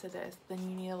you've posted this, then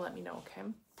you need to let me know, okay?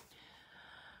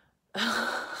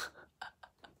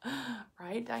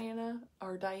 Right, Diana?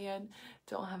 Or Diane?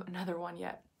 Don't have another one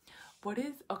yet. What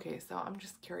is... Okay, so I'm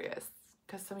just curious,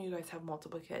 because some of you guys have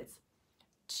multiple kids.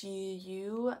 Do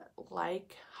you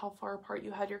like how far apart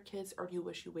you had your kids, or do you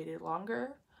wish you waited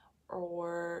longer?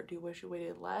 Or do you wish you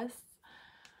waited less?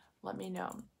 Let me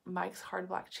know. Mike's Hard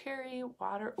Black Cherry,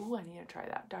 water. Ooh, I need to try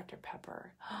that. Dr.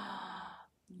 Pepper.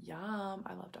 Yum.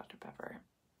 I love Dr. Pepper.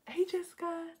 Hey,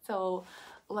 Jessica. So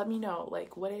let me know,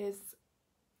 like, what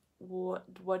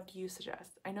do you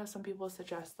suggest? I know some people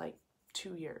suggest like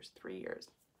 2 years, 3 years.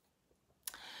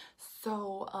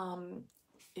 So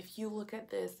if you look at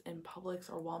this in Publix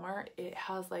or Walmart, it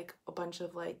has like a bunch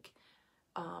of like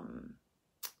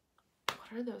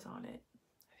what are those on it?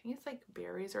 I think it's like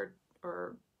berries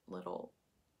or little,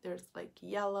 there's like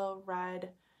yellow,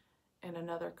 red, and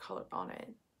another color on it.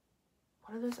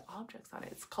 What are those objects on it?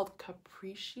 It's called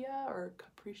Capricia or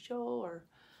Capriccio, or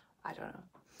I don't know.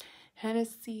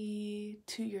 Hennessy,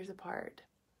 2 years apart.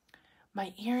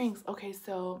 My earrings. Okay,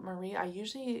 so Marie, I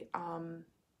usually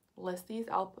list these.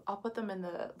 I'll put them in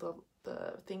the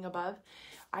thing above.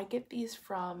 I get these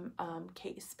from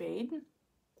Kate Spade,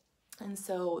 and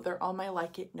so they're on my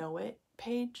Like It Know It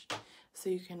page, so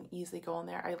you can easily go on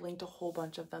there. I linked a whole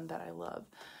bunch of them that I love.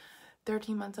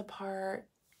 13 months apart,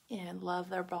 and love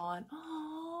their bond.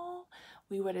 Oh,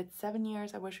 we waited 7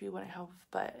 years. I wish we wouldn't have,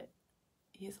 but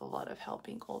he's a lot of help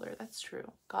being older. That's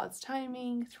true. God's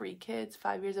timing. 3 kids,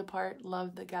 5 years apart.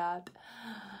 Love the God.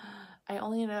 I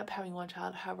only ended up having 1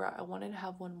 child. However, I wanted to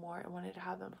have 1 more. I wanted to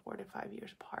have them 4 to 5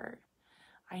 years apart.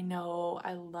 I know,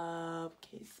 I love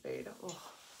Kate Spade. Ugh.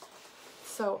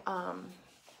 So,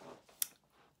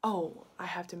 oh, I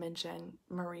have to mention,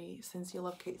 Marie, since you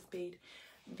love Kate Spade,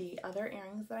 the other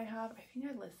earrings that I have, I think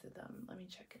I listed them. Let me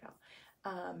check it out.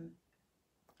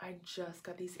 I just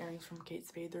got these earrings from Kate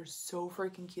Spade. They're so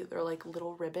freaking cute. They're like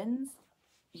little ribbons.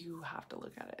 You have to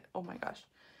look at it. Oh my gosh.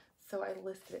 So I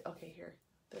listed it. Okay, here.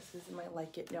 This is my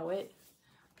Like It, Know It.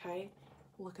 Okay.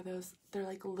 Look at those. They're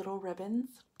like little ribbons.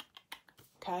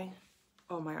 Okay.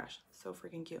 Oh my gosh. So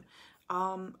freaking cute.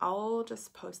 I'll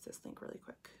just post this link really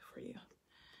quick for you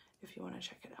if you want to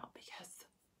check it out because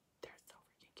they're so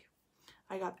freaking cute.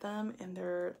 I got them and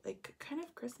they're like kind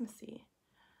of Christmassy.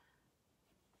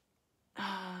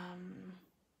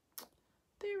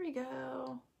 There we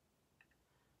go.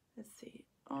 Let's see.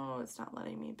 Oh, it's not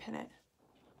letting me pin it.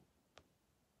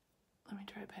 Let me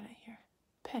try to pin it here.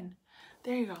 Pin.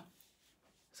 There you go.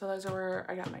 So those are where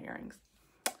I got my earrings.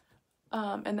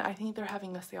 And I think they're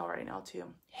having a sale right now too.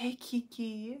 Hey,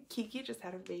 Kiki. Kiki just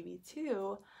had a baby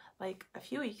too, like a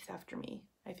few weeks after me,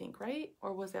 I think, right?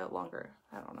 Or was it longer?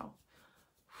 I don't know.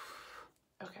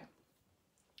 Okay.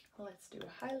 Let's do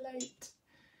a highlight.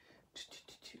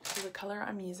 So the color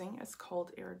I'm using is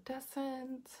called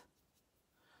Iridescent.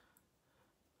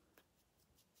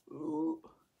 Ooh.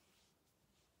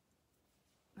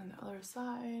 And the other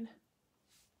side.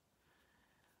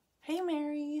 Hey,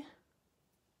 Mary.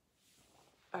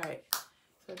 Alright,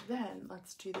 so then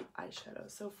let's do the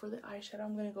eyeshadow. So for the eyeshadow,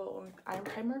 I'm going to go with eye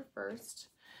primer first.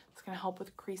 It's going to help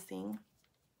with creasing.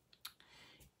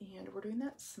 And we're doing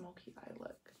that smoky eye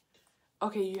look.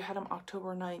 Okay, you had them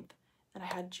October 9th, and I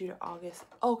had you to August.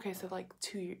 Okay, so like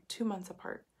 2 months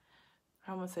apart.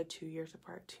 I almost said 2 years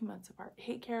apart. 2 months apart.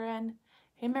 Hey, Karen.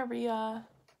 Hey, Maria.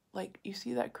 Like, you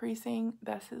see that creasing?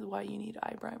 This is why you need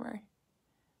eye primer.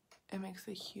 It makes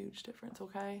a huge difference,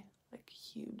 okay? Like,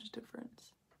 huge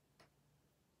difference.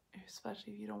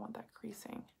 Especially if you don't want that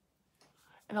creasing.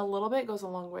 And a little bit goes a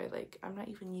long way. Like, I'm not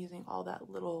even using all that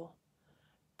little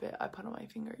bit I put on my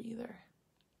finger either.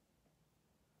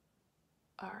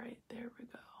 Alright, there we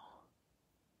go.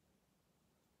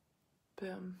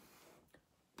 Boom.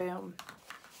 Boom.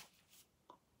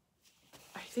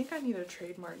 I think I need to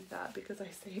trademark that because I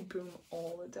say boom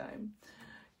all the time.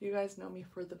 You guys know me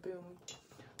for the boom.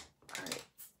 Alright,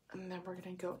 and then we're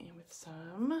going to go in with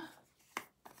some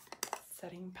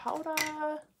setting powder.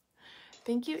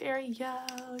 Thank you, Ariel.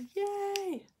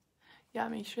 Yay! Yeah,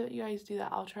 make sure that you guys do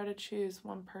that. I'll try to choose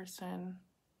one person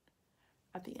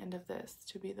at the end of this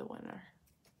to be the winner.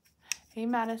 Hey,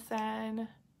 Madison.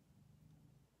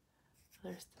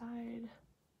 Other side.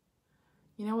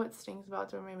 You know what stings about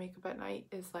doing my makeup at night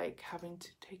is like having to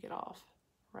take it off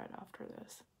right after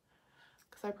this.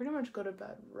 Because I pretty much go to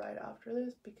bed right after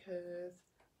this because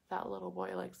that little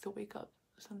boy likes to wake up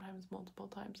sometimes multiple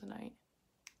times a night.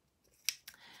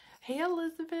 Hey,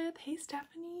 Elizabeth. Hey,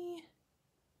 Stephanie.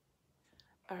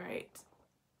 Alright.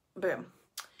 Boom.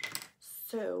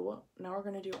 So now we're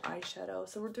going to do eyeshadow.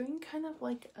 So we're doing kind of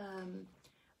like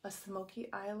a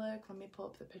smoky eye look. Let me pull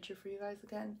up the picture for you guys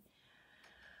again.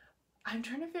 I'm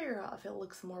trying to figure out if it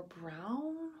looks more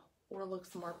brown or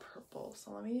looks more purple.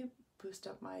 So let me boost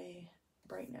up my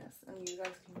brightness and you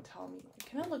guys can tell me. It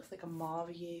kind of looks like a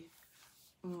mauve-y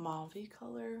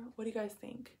color. What do you guys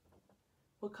think?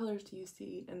 What colors do you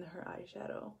see in her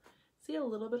eyeshadow? See a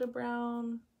little bit of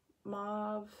brown,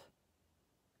 mauve,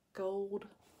 gold.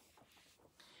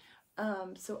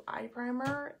 So eye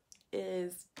primer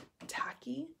is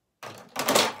tacky.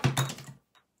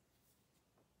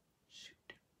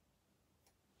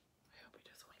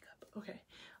 Okay,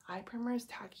 eye primer is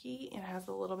tacky and has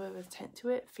a little bit of a tint to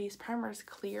it. Face primer is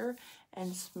clear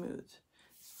and smooth.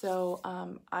 So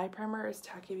eye primer is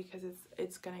tacky because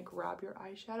it's gonna grab your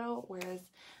eyeshadow, whereas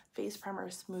face primer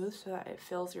is smooth so that it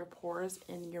fills your pores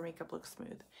and your makeup looks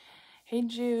smooth. Hey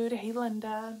Jude, hey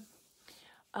Linda.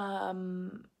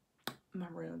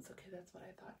 Maroons, okay, that's what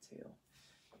I thought too.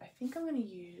 I think I'm gonna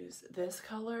use this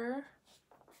color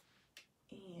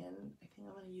and I think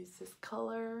I'm gonna use this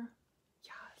color.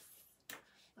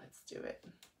 Let's do it.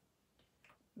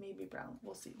 Maybe brown.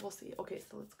 We'll see. We'll see. Okay,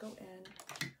 so let's go in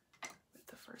with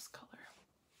the first color.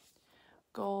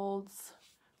 Golds,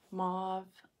 mauve.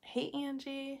 Hey,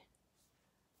 Angie.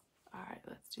 All right,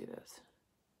 let's do this.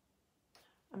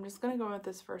 I'm just going to go with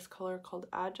this first color called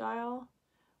Agile,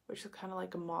 which is kind of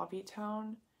like a mauve-y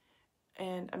tone.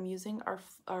 And I'm using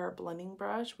our blending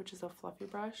brush, which is a fluffy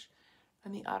brush,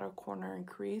 in the outer corner and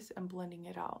crease and blending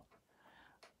it out.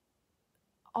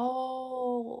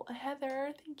 Oh,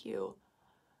 Heather, thank you.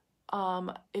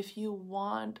 If you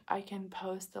want, I can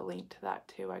post a link to that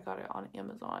too. I got it on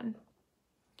Amazon.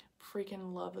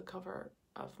 Freaking love the cover.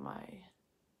 of my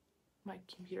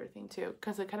computer thing too,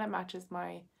 because it kind of matches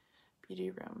my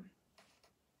beauty room.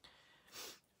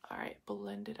 All right,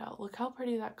 blend it out. Look how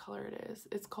pretty that color it is.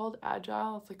 It's called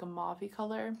Agile. It's like a mauve-y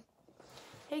color.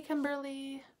 Hey,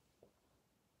 Kimberly.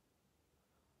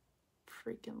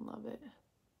 Freaking love it.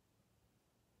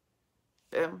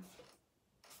 Boom.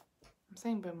 I'm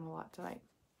saying boom a lot tonight.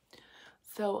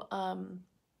 So,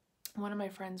 one of my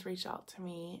friends reached out to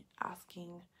me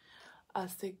asking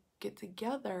us to get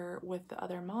together with the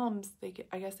other moms.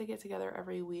 I guess they get together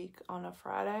every week on a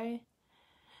Friday.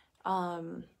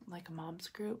 Like a mom's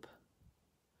group.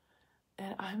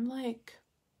 And I'm like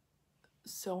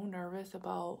so nervous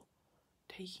about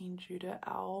taking Judah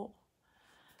out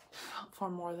for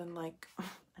more than like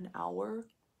an hour,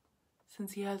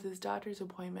 since he has his doctor's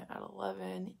appointment at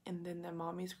 11 and then the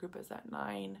mommy's group is at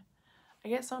 9. I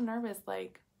get so nervous,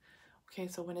 like, okay,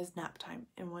 so when is nap time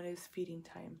and when is feeding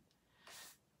time?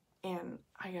 And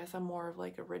I guess I'm more of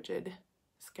like a rigid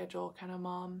schedule kind of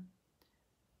mom,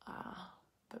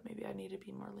 but maybe I need to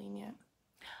be more lenient.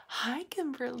 Hi,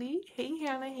 Kimberly. Hey,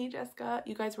 Hannah. Hey, Jessica.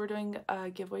 You guys, were doing a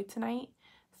giveaway tonight,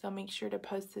 so make sure to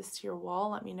post this to your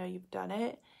wall. Let me know you've done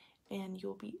it, and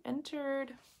you'll be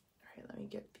entered. All right, let me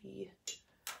get the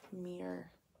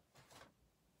mirror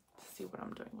to see what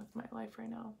I'm doing with my life right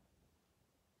now.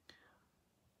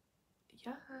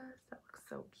 Yes, that looks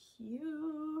so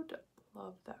cute.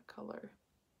 Love that color.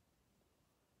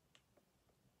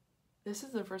 This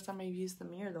is the first time I've used the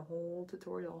mirror the whole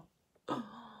tutorial.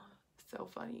 So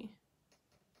funny.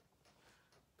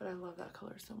 But I love that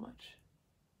color so much.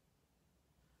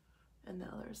 And the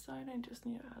other side, I just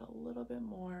need to add a little bit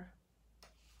more.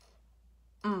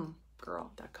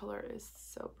 Girl, that color is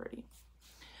so pretty.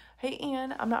 Hey,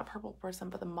 Anne, I'm not a purple person,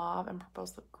 but the mauve and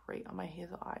purples look great on my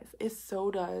hazel eyes. It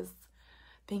so does.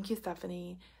 Thank you,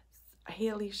 Stephanie. Hey,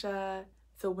 Alicia.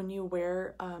 So when you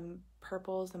wear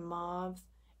purples and mauves,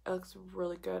 it looks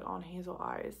really good on hazel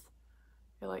eyes.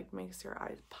 It like makes your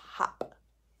eyes pop.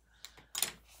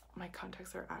 My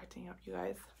contacts are acting up, you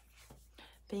guys.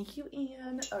 Thank you,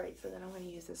 Anne. All right, so then I'm going to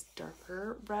use this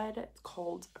darker red. It's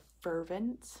called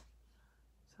Fervent. So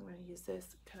I'm going to use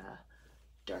this, kind of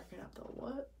darken up the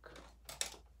look.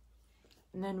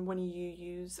 And then when you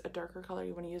use a darker color,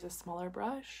 you want to use a smaller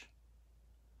brush.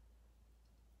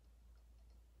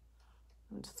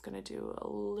 I'm just going to do a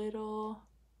little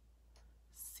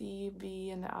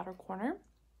CV in the outer corner.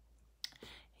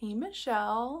 Hey,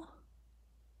 Michelle.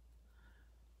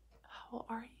 How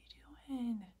are you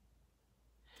doing?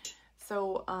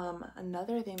 So,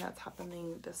 another thing that's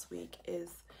happening this week is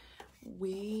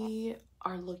we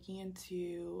are looking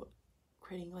into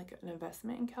creating like an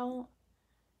investment account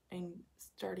and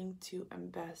starting to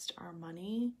invest our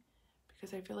money,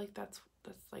 because I feel like that's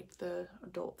like the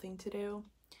adult thing to do.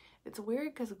 It's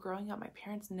weird because growing up, my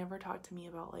parents never talked to me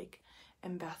about like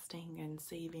investing and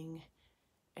saving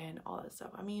and all that stuff.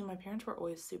 I mean, my parents were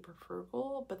always super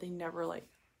frugal, but they never like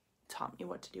taught me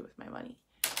what to do with my money.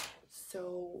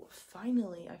 So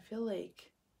finally, I feel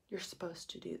like you're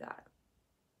supposed to do that,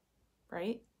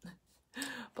 right?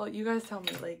 But you guys tell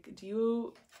me, like, do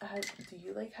you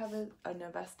like have an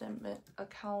investment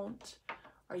account?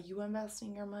 Are you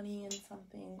investing your money in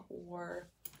something, or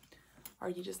are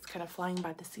you just kind of flying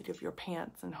by the seat of your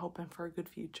pants and hoping for a good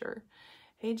future?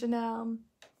 Hey, Janelle.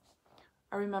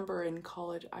 I remember in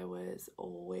college, I was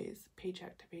always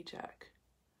paycheck to paycheck.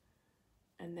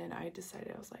 And then I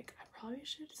decided, I was like, I probably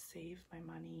should save my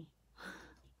money.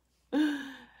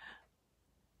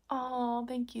 Oh,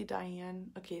 thank you,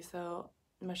 Diane. Okay, so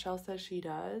Michelle says she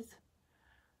does.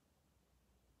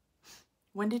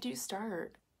 When did you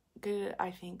start? Good,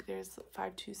 I think there's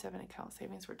 527 account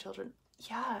savings for children.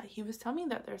 Yeah, he was telling me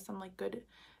that there's some like good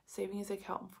savings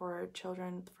account for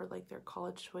children for like their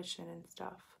college tuition and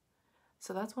stuff.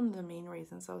 So that's one of the main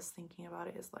reasons I was thinking about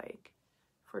it, is like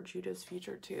for Judah's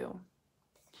future too.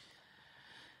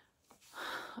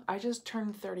 I just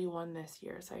turned 31 this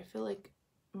year, so I feel like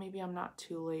maybe I'm not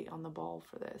too late on the ball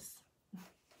for this.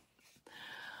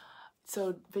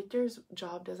 So Victor's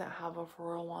job doesn't have a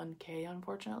 401k,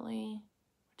 unfortunately,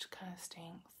 which kind of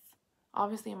stinks.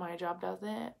 Obviously my job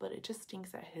doesn't, but it just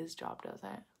stinks that his job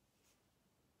doesn't.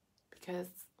 Because,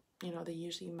 you know, they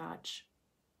usually match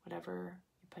whatever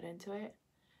you put into it.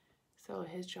 So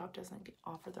his job doesn't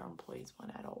offer their employees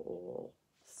one at all.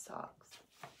 Sucks.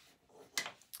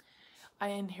 I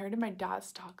inherited my dad's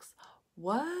stocks.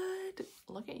 What?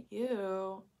 Look at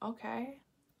you. Okay.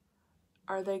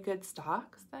 Are they good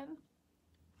stocks then?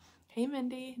 Hey,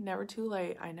 Mindy. Never too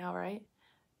late. I know, right?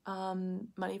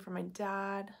 Money for my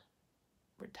dad.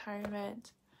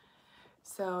 Retirement.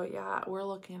 So yeah, we're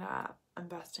looking at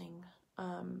investing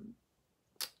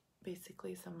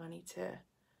basically some money to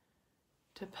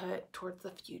put towards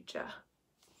the future.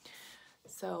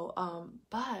 So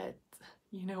but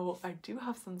you know, I do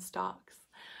have some stocks.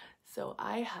 So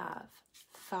I have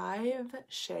 5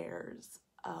 shares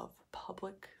of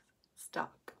Publix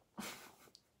stock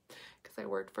because I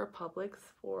worked for Publix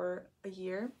for a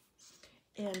year.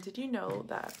 And did you know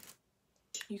that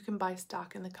you can buy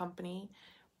stock in the company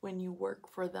when you work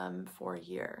for them for a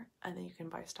year, and then you can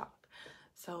buy stock?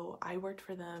 So I worked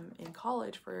for them in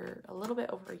college for a little bit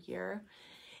over a year,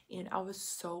 and I was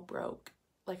so broke.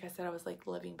 Like I said, I was like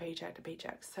living paycheck to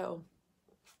paycheck. So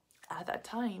at that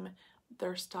time,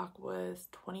 their stock was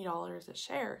 $20 a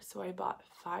share. So I bought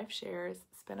 5 shares,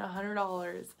 spent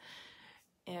 $100,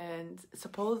 and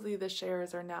supposedly the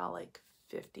shares are now like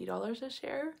 $50 a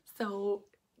share. So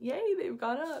yay, they've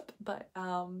gone up. But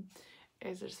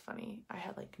it's just funny. I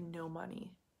had like no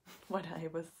money when I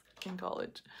was in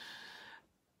college.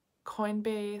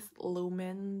 Coinbase,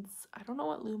 Lumens. I don't know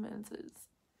what Lumens is.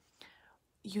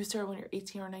 You start when you're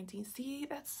 18 or 19. See,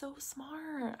 that's so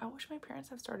smart. I wish my parents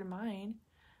had started mine.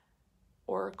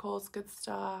 Oracle's good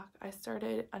stock. I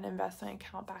started an investment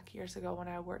account back years ago when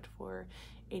I worked for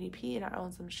ADP, and I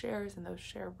owned some shares, and those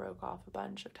shares broke off a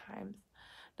bunch of times.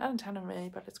 Not a ton of money,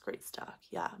 but it's great stock.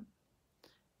 Yeah,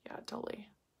 totally.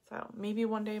 So maybe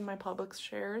one day my Publix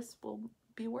shares will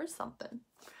be worth something.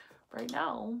 Right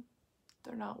now,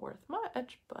 they're not worth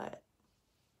much, but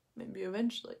maybe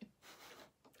eventually.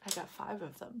 I got 5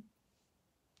 of them.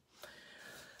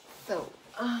 So,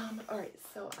 alright,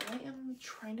 so I am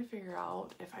trying to figure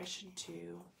out if I should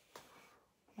do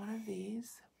one of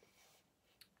these.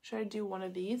 Should I do one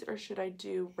of these, or should I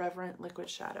do Reverent Liquid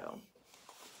Shadow?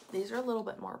 These are a little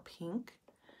bit more pink.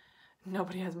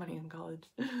 Nobody has money in college.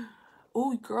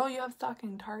 Oh, girl, you have stock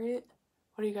in Target?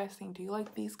 What do you guys think? Do you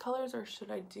like these colors, or should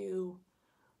I do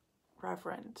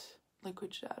Reverent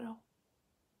Liquid Shadow?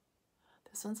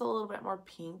 This one's a little bit more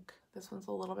pink. This one's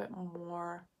a little bit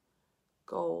more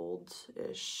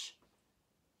gold-ish.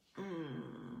 I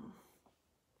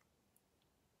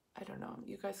don't know.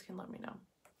 You guys can let me know.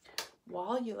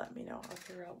 While you let me know, I'll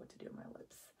figure out what to do with my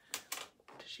lips.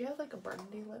 Does she have like a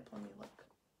burgundy lip? Let me look.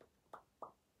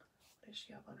 What does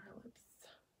she have on her lips?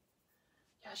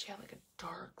 Yeah, she had like a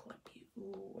dark lippy.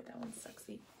 Ooh, that one's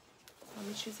sexy. Let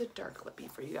me choose a dark lippy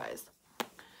for you guys.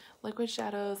 Liquid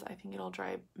shadows, I think it'll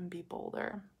dry and be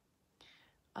bolder.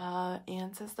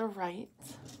 Anne says they're right.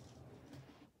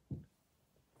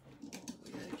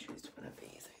 We gotta choose one of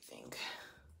these, I think.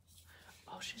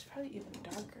 Oh, she's probably even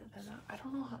darker than that. I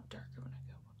don't know how dark I'm gonna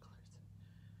go. What color is it?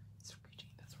 It's reaching.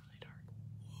 That's really dark.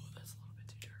 Ooh, that's a little bit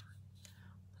too dark.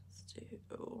 Let's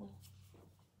do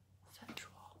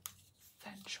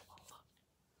sensual.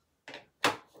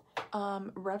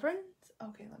 Reverent?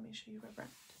 Okay, let me show you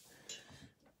Reverent.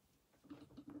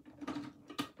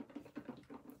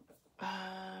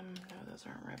 No, those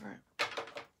aren't Reverent.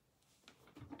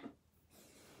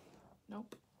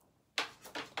 Nope.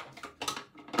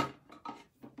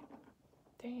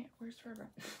 Dang it, where's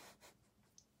Reverent?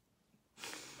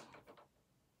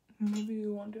 Maybe we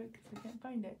won't do it because I can't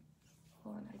find it.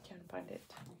 Hold on, I can find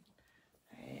it.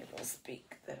 I will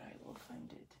speak that I will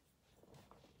find it.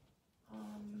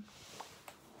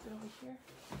 Is it over here?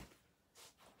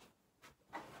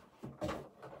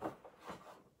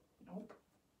 Nope.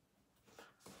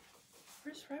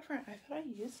 Where's Reverent? I thought I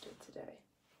used it today.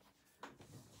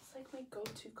 It's like my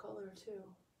go-to color too.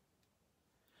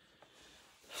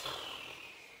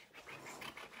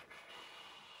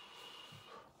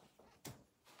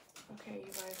 Okay,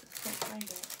 you guys, I can't find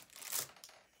it.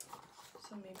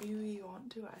 So maybe we won't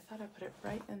do it. I thought I put it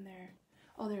right in there.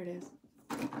 Oh, there it is.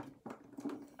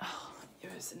 Oh, it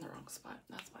was in the wrong spot.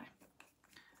 That's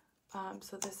fine.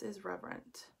 So this is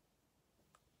Reverent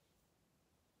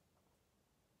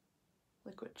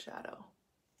Liquid Shadow.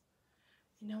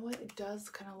 You know what? It does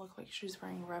kind of look like she's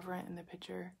wearing Reverent in the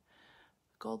picture.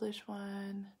 Goldish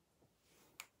one.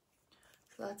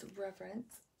 So that's Reverent.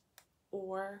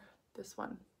 Or this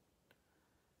one.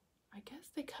 I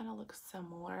guess they kind of look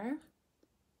similar.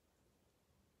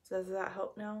 So does that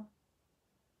help now?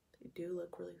 They do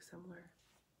look really similar.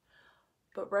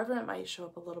 But Reverent might show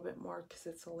up a little bit more because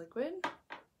it's a liquid.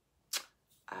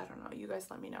 I don't know. You guys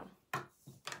let me know.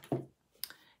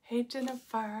 Hey,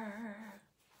 Jennifer.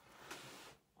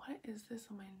 What is this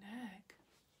on my neck?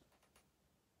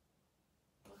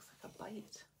 It looks like a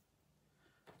bite.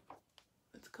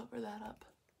 Let's cover that up.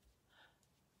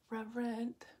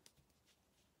 Reverent.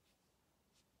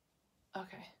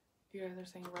 Okay. You guys are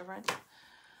saying Reverent.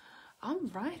 All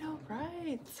right.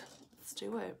 Let's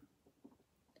do it.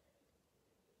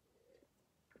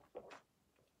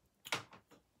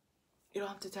 You don't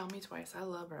have to tell me twice. I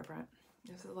love Rembrandt.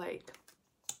 This is like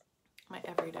my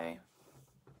everyday.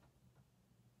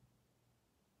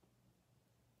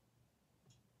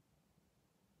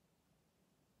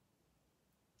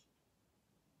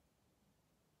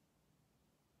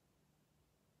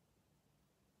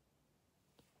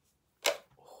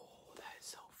 Oh, that is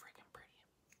so freaking pretty.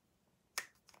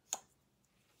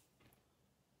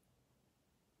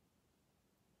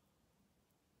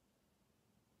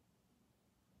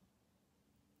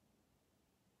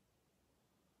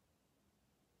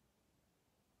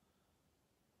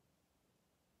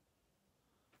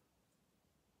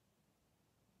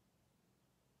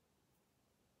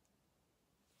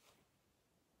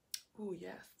 Oh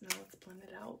yes, now let's blend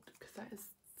it out because that is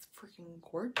freaking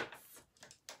gorgeous.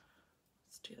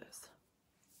 Let's do this.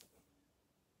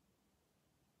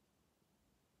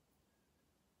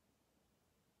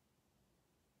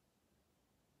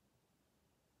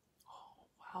 Oh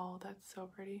wow, that's so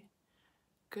pretty.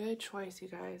 Good choice, you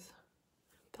guys.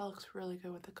 That looks really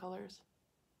good with the colors.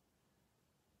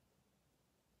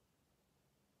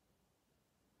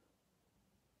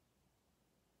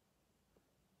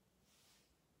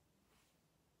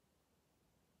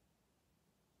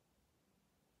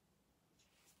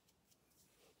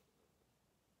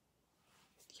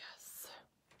 Yes.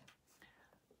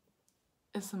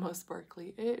 It's the most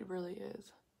sparkly. It really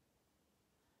is.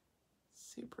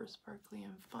 Super sparkly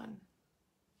and fun.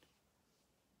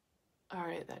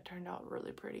 Alright, that turned out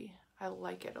really pretty. I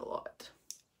like it a lot.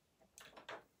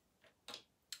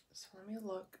 So let me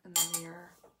look in the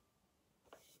mirror.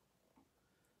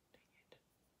 Dang it.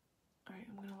 Alright,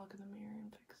 I'm gonna look in the mirror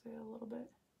and fix it a little bit.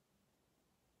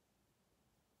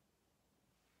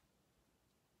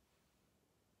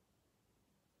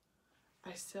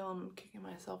 I still am kicking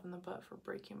myself in the butt for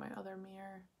breaking my other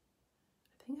mirror.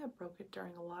 I think I broke it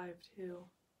during a live too.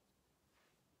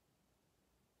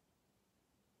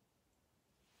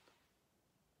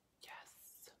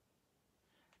 Yes.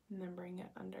 And then bring it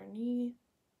underneath.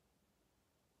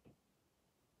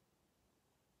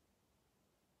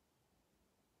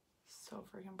 So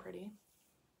freaking pretty.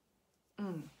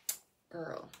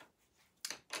 Girl.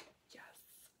 Yes.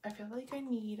 I feel like I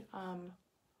need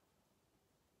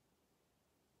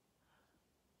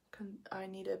I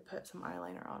need to put some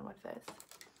eyeliner on with this.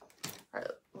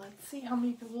 Alright, let's see how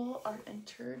many people are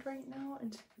entered right now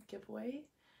into the giveaway.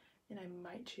 And I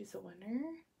might choose a winner.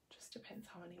 Just depends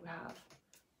how many we have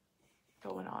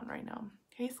going on right now.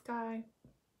 Hey Sky.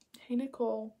 Hey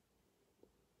Nicole.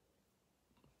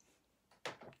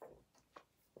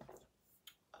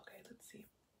 Okay, let's see.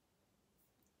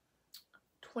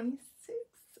 26.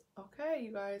 Okay,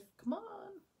 you guys, come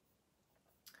on.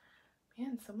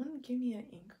 Man, someone give me an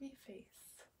angry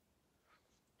face.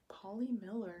 Polly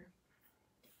Miller.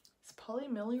 Is Polly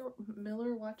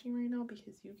Miller watching right now? Because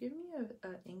you give me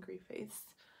an angry face.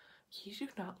 You do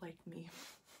not like me.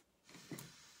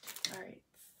 Alright.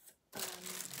 I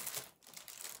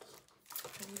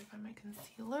need to find my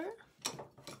concealer.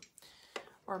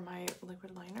 Or my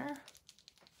liquid liner.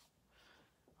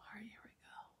 Alright, here we go.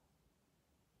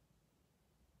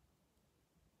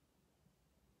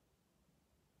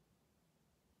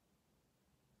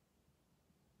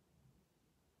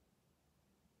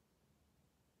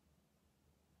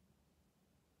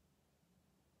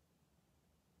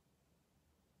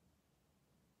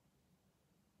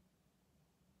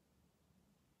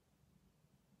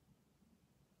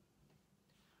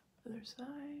 Other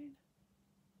side.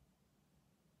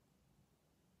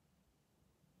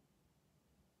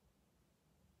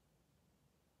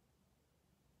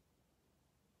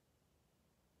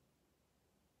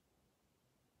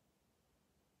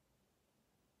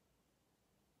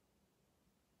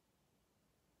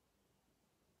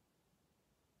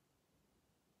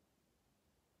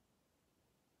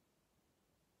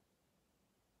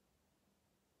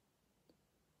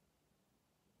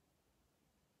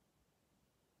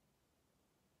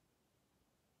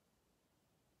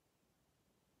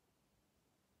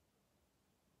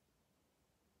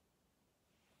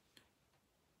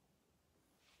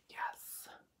 Yes.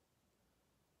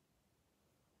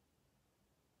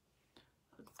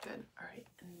 Looks good. Alright,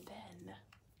 and then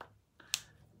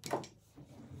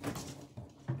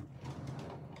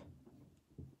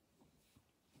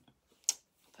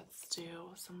let's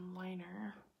do some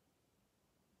liner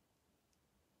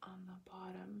on the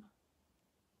bottom.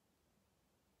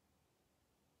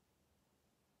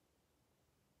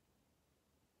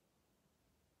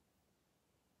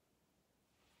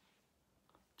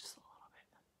 Just a little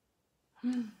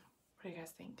bit. What do you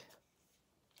guys think?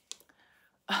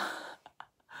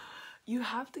 You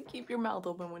have to keep your mouth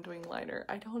open when doing liner.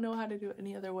 I don't know how to do it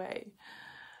any other way.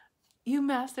 You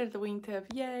mastered the wingtip.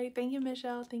 Yay. Thank you,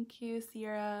 Michelle. Thank you,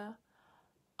 Sierra.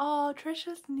 Oh,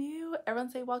 Trisha's new.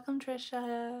 Everyone say welcome,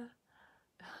 Trisha.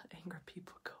 Angry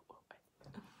people go away.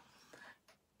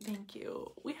 Thank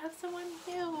you. We have someone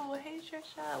new. Hey,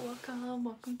 Trisha. Welcome.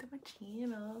 Welcome to my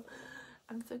channel.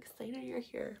 I'm so excited you're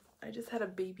here. I just had a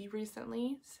baby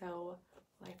recently, so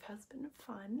life has been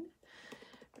fun.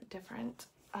 Different.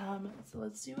 So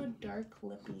let's do a dark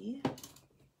lippy.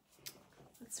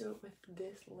 Let's do it with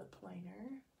this lip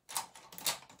liner.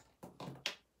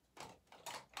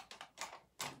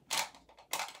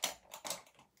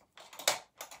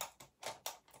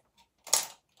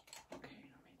 Okay,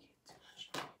 not making it too much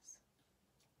noise.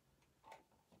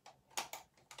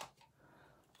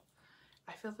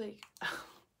 I feel like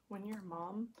when you're a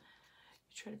mom,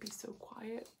 you try to be so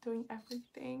quiet doing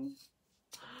everything.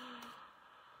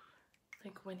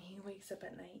 Like when he wakes up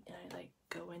at night and I like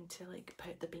go in to like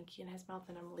put the binky in his mouth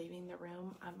and I'm leaving the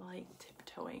room, I'm like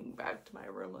tiptoeing back to my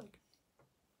room, like,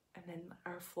 and then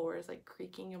our floor is like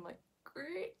creaking. I'm like,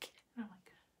 creak, and I'm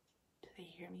like, do they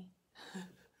hear me?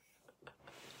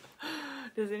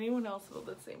 Does anyone else feel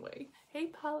the same way? Hey,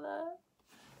 Paula.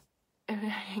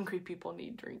 And angry people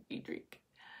need drink, eat drink.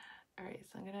 All right,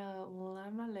 so I'm gonna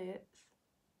line my lips.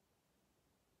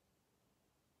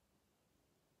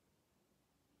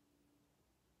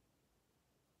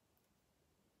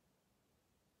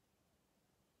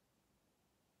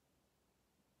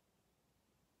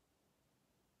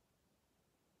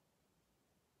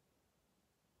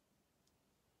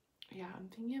 Yeah, I'm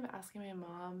thinking of asking my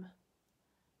mom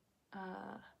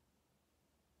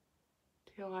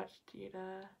to watch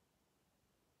𝙸𝙽𝚃𝙲𝙲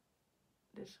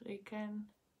this weekend,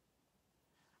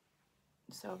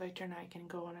 so Victor and I can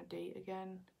go on a date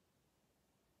again,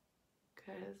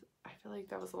 because I feel like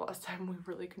that was the last time we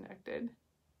really connected.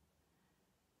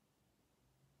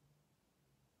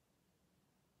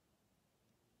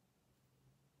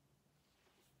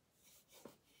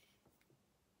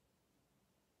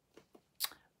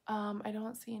 I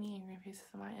don't see any angry faces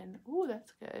on my end. Ooh,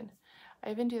 that's good. I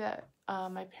even do that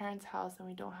my parents' house and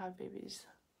we don't have babies.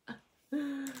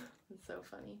 It's so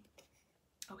funny.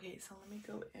 Okay, so let me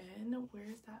go in.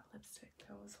 Where's that lipstick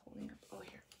that I was holding up? Oh,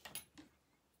 here.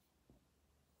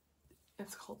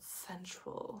 It's called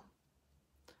Sensual.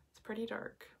 It's pretty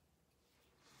dark.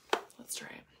 Let's try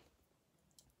it.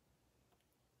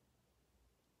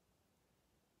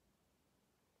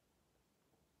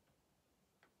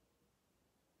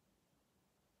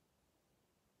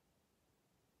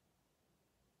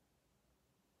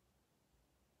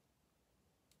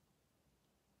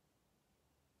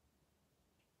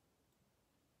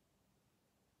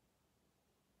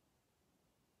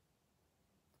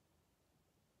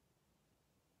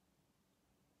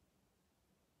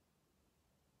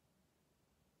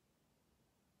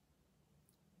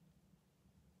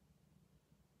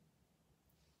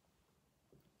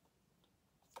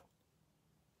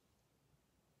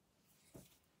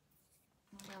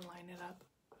 I'm gonna line it up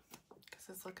because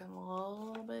it's looking a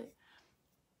little bit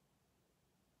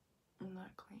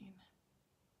not clean.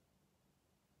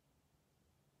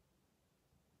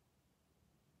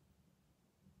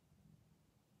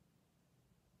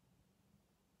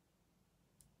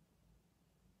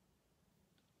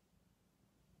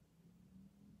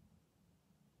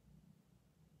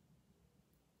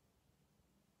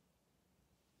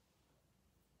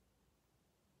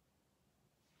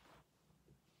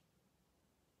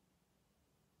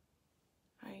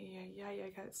 Yeah, I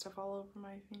got stuff all over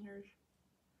my fingers.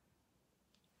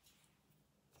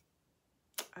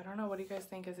 I don't know, what do you guys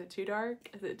think? Is it too dark?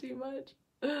 Is it too much?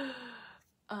 Put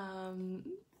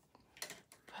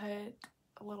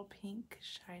a little pink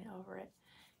shine over it.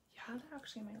 Yeah, that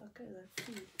actually might look good. Let's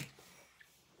see.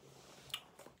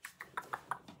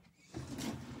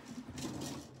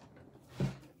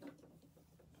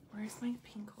 Where's my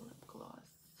pink lip gloss?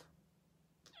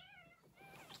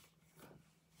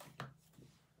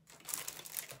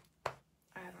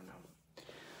 I don't know.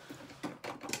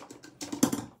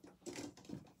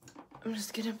 I'm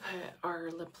just gonna put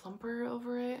our lip plumper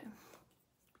over it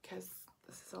because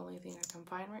this is the only thing I can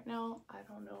find right now. I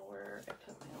don't know where I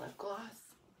put my lip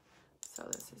gloss, so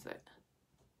this is it.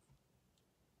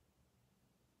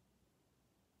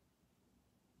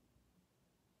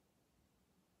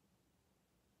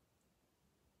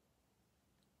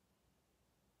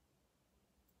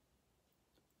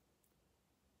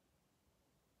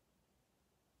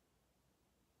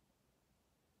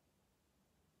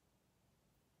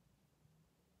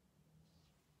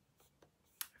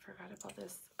 I forgot about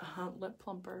this lip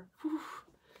plumper. Whew.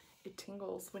 It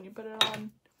tingles when you put it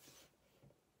on.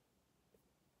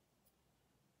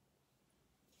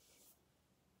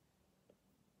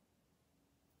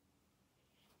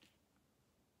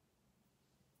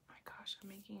 gosh, I'm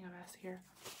making a mess here.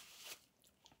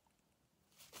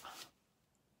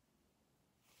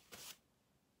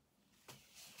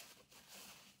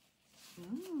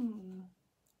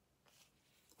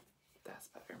 That's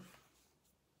better.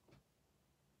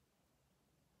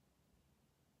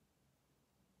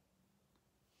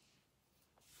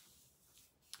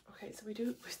 Okay, so we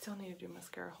still need to do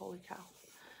mascara. Holy cow.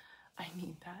 I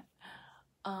need that.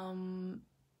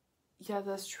 Yeah,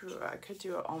 that's true. I could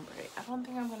do an ombre. I don't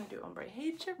think I'm gonna do ombre.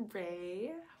 Hey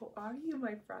Jeray, how are you,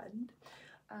 my friend?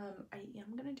 I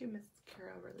am gonna do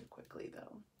mascara really quickly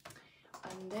though.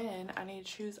 And then I need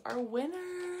to choose our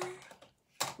winner.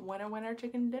 Winner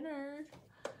chicken dinner.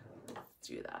 Let's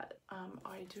do that.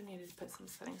 I do need to put some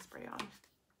setting spray on.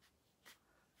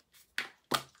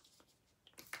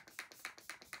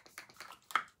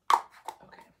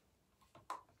 Okay.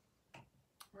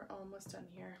 We're almost done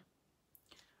here.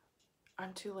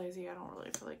 I'm too lazy. I don't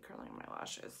really feel like curling my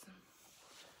lashes.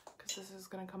 Because this is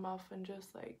going to come off in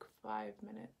just like 5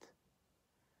 minutes.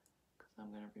 Because I'm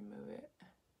going to remove it.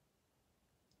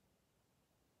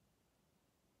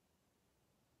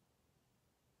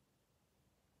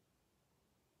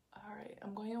 Alright,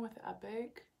 I'm going in with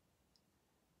𝙸𝙽𝚃𝚃.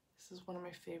 This is one of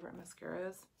my favorite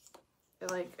mascaras.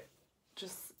 It like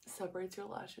just separates your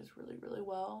lashes really, really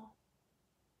well.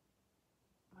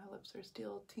 My lips are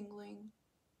still tingling.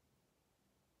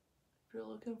 If you're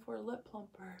looking for a lip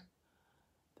plumper,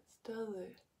 this does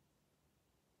it.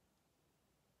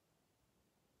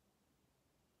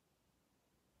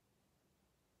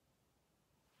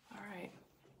 Alright.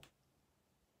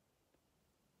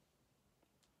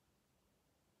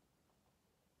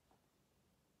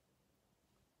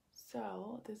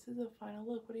 So, this is a final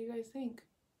look. What do you guys think?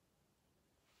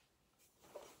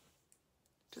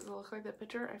 Does it look like the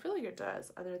picture? I feel like it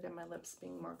does, other than my lips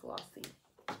being more glossy.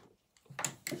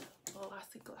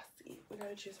 Glossy. We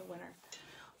gotta choose a winner.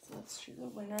 So let's choose a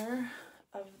winner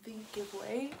of the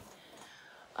giveaway.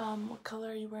 What color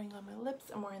are you wearing on my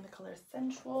lips? I'm wearing the color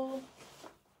Sensual.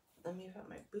 Let me put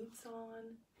my boots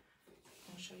on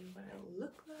and show you what I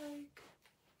look like.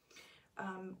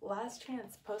 Last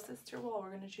chance, post this to your wall.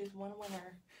 We're gonna choose one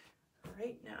winner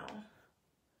right now.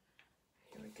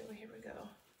 Here we go.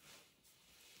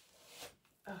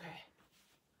 Okay,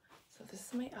 so this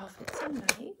is my outfit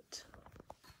tonight.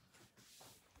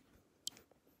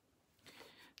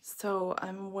 So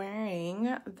I'm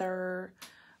wearing their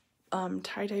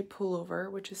tie-dye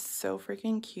pullover, which is so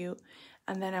freaking cute.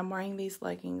 And then I'm wearing these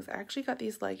leggings. I actually got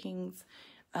these leggings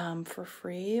for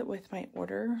free with my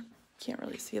order. Can't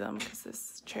really see them because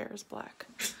this chair is black.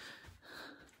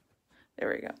 There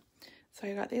we go. So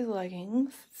I got these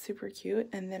leggings, super cute.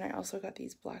 And then I also got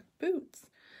these black boots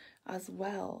as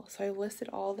well. So I listed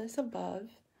all this above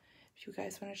if you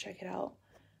guys want to check it out.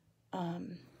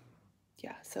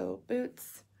 Yeah, so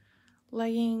boots,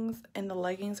 leggings, and the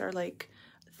leggings are like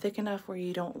thick enough where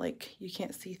you don't like, you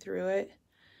can't see through it.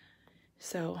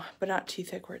 So, but not too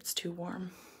thick where it's too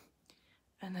warm.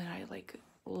 And then I like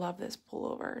love this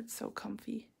pullover. It's so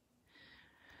comfy.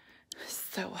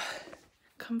 So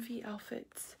comfy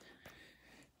outfits.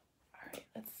 All right,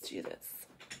 let's do this.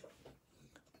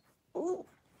 Ooh.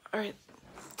 All right,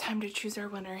 time to choose our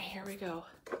winner. Here we go.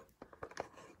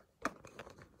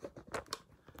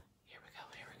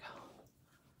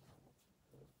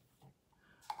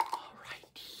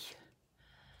 Alrighty.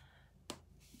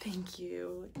 Thank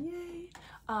you. Yay.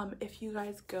 If you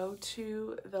guys go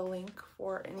to the link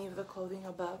for any of the clothing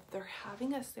above, they're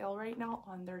having a sale right now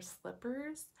on their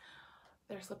slippers.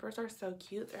 Their slippers are so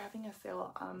cute. They're having a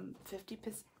sale,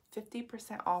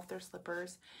 50% off their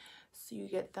slippers. So you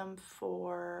get them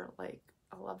for like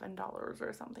 $11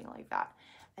 or something like that.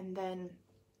 And then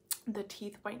the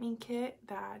teeth whitening kit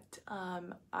that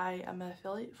I am an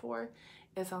affiliate for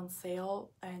is on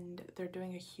sale, and they're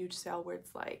doing a huge sale where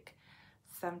it's like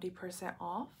 70%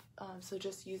 off. So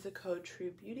just use the code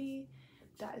TRUEBEAUTY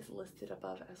that is listed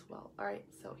above as well. All right,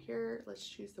 so here, let's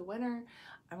choose the winner.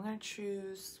 I'm gonna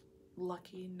choose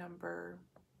lucky number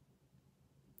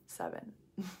 7.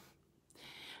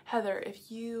 Heather,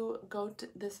 if you go to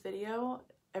this video,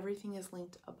 everything is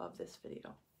linked above this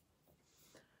video.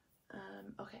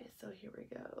 Okay, so here we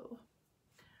go.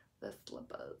 The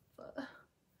slippers.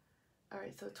 All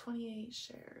right, so 28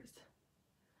 shares.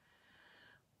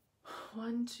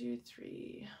 1, 2,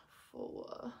 3,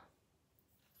 4,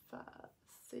 5,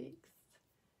 6,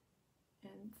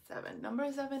 and 7.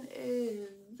 Number 7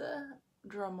 is,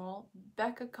 drumroll,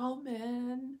 Becca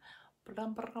Coleman.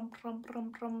 Brum, brum, brum,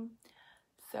 brum, brum.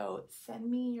 So send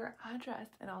me your address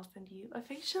and I'll send you a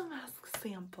facial mask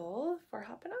sample for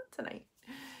hopping out tonight.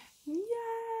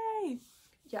 Yay!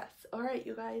 yes. All right,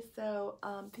 you guys. So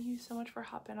thank you so much for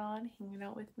hopping on, hanging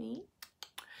out with me.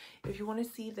 If you want to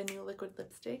see the new liquid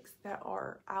lipsticks that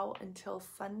are out until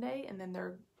Sunday, and then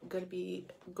they're going to be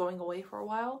going away for a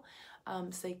while,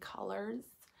 say Colors,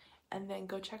 and then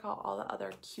go check out all the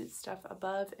other cute stuff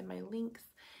above in my links.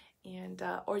 And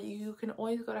or you can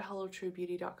always go to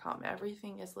hellotruebeauty.com.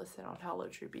 Everything is listed on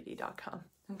hellotruebeauty.com.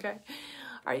 Okay. All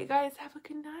right, you guys, have a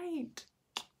good night.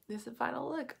 This is the final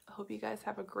look. I hope you guys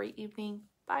have a great evening.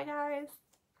 Bye, guys.